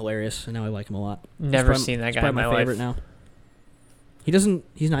actually fucking hilarious, and now I like him a lot. Never seen that guy in my life. Favorite now.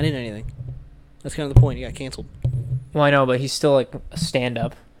 He's not in anything. That's kind of the point. He got canceled. Well, I know, but he's still, like, a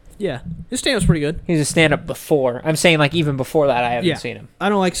stand-up. Yeah. His stand-up's pretty good. He's a stand-up before. I'm saying, like, even before that, I haven't seen him. I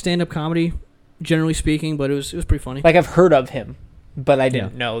don't like stand-up comedy, generally speaking, but it was pretty funny. Like, I've heard of him, but I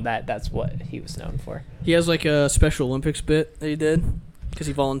didn't know that that's what he was known for. He has, like, a Special Olympics bit that he did, because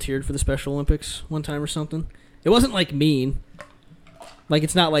he volunteered for the Special Olympics one time or something. It wasn't, like, mean. Like,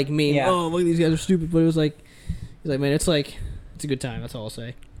 it's not, like, mean, oh, look, these guys are stupid, but it was, like, he's like, man, it's a good time, that's all I'll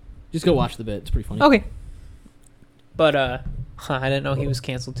say. Just go watch the bit. It's pretty funny. Okay. But, I didn't know he was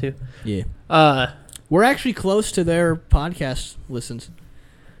canceled, too. Yeah. We're actually close to their podcast listens.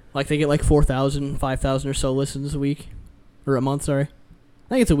 Like, they get, like, 4,000, 5,000 or so listens a week. Or a month, sorry. I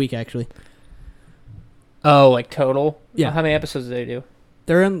think it's a week, actually. Oh, like, total? Yeah. Well, how many episodes do they do?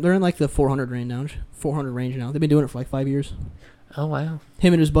 They're in like, the 400 range now. 400 range now. They've been doing it for, like, 5 years. Oh, wow.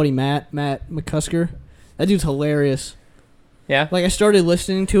 Him and his buddy Matt McCusker. That dude's hilarious. Yeah? Like, I started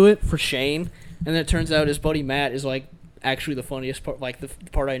listening to it for Shane, and then it turns out his buddy Matt is, like, actually the funniest part, like, the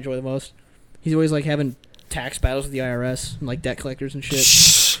part I enjoy the most. He's always, like, having tax battles with the IRS and, like, debt collectors and shit.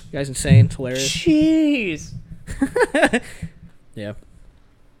 The guy's insane. It's hilarious. Jeez. Yeah.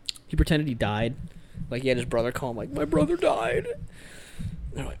 He pretended he died. Like, he had his brother call him, like, my brother died. And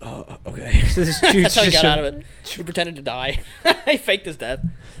they're like, oh, okay. So this dude's That's how he just got out of it. He pretended to die. He faked his death.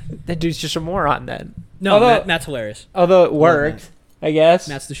 That dude's just a moron, then. No, Matt's hilarious. Although it worked, I guess.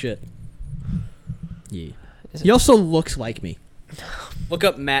 Matt's the shit. Yeah. He also looks like me. Look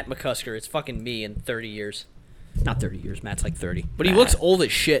up Matt McCusker. It's fucking me in 30 years. Not 30 years. Matt's like 30. But he looks old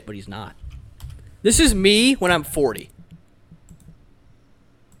as shit, but he's not. This is me when I'm 40.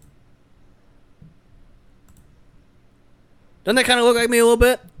 Doesn't that kind of look like me a little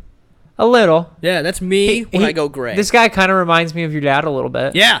bit? A little. Yeah, that's me when I go gray. This guy kind of reminds me of your dad a little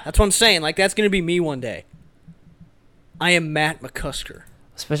bit. Yeah, that's what I'm saying. Like, that's going to be me one day. I am Matt McCusker.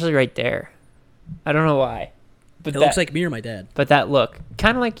 Especially right there. I don't know why. But It looks like me or my dad. But that look,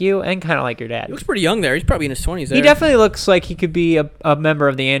 kind of like you and kind of like your dad. He looks pretty young there. He's probably in his 20s there. He definitely looks like he could be a member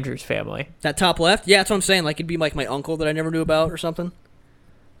of the Andrews family. That top left? Yeah, that's what I'm saying. Like, it'd be like my uncle that I never knew about or something.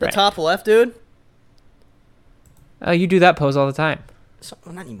 The Right. top left, dude? Oh, you do that pose all the time.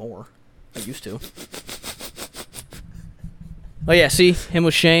 Well, not anymore. I used to. Oh, yeah, see? Him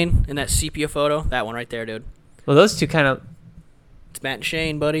with Shane in that sepia photo. That one right there, dude. Well, those two kind of... It's Matt and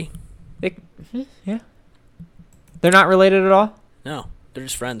Shane, buddy. Yeah. They're not related at all? No, they're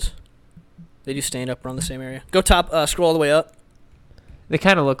just friends. They do stand-up around the same area. Go top, scroll all the way up. They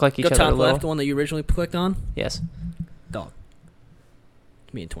kind of look like each Go other top a little. left, the one that you originally clicked on. Yes. Dog.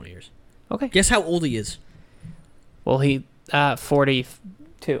 Me in 20 years. Okay. Guess how old he is? Well,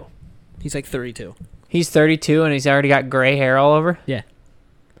 42. He's like 32. He's 32 and he's already got gray hair all over? Yeah.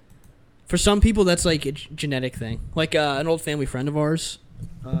 For some people, that's like a genetic thing. Like an old family friend of ours,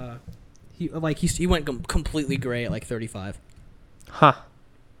 he went completely gray at like 35. Huh.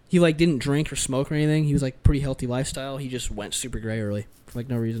 He like didn't drink or smoke or anything. He was like pretty healthy lifestyle. He just went super gray early for like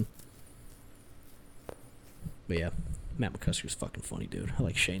no reason. But yeah, Matt McCusker was fucking funny, dude. I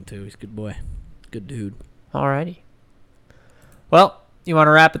like Shane too. He's a good boy, good dude. Alrighty. Well, you want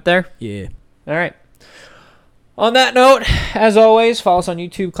to wrap it there? Yeah. All right. On that note, as always, follow us on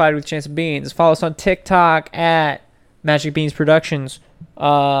YouTube, Clyde with Chance of Beans. Follow us on TikTok at Magic Beans Productions. You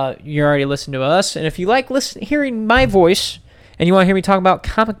already listened to us. And if you like hearing my voice and you want to hear me talk about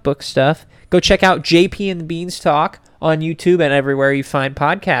comic book stuff, go check out JP and the Beans Talk on YouTube and everywhere you find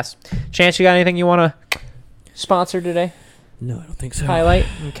podcasts. Chance, you got anything you want to sponsor today? No, I don't think so. Highlight?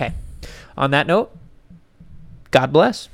 Okay. On that note, God bless.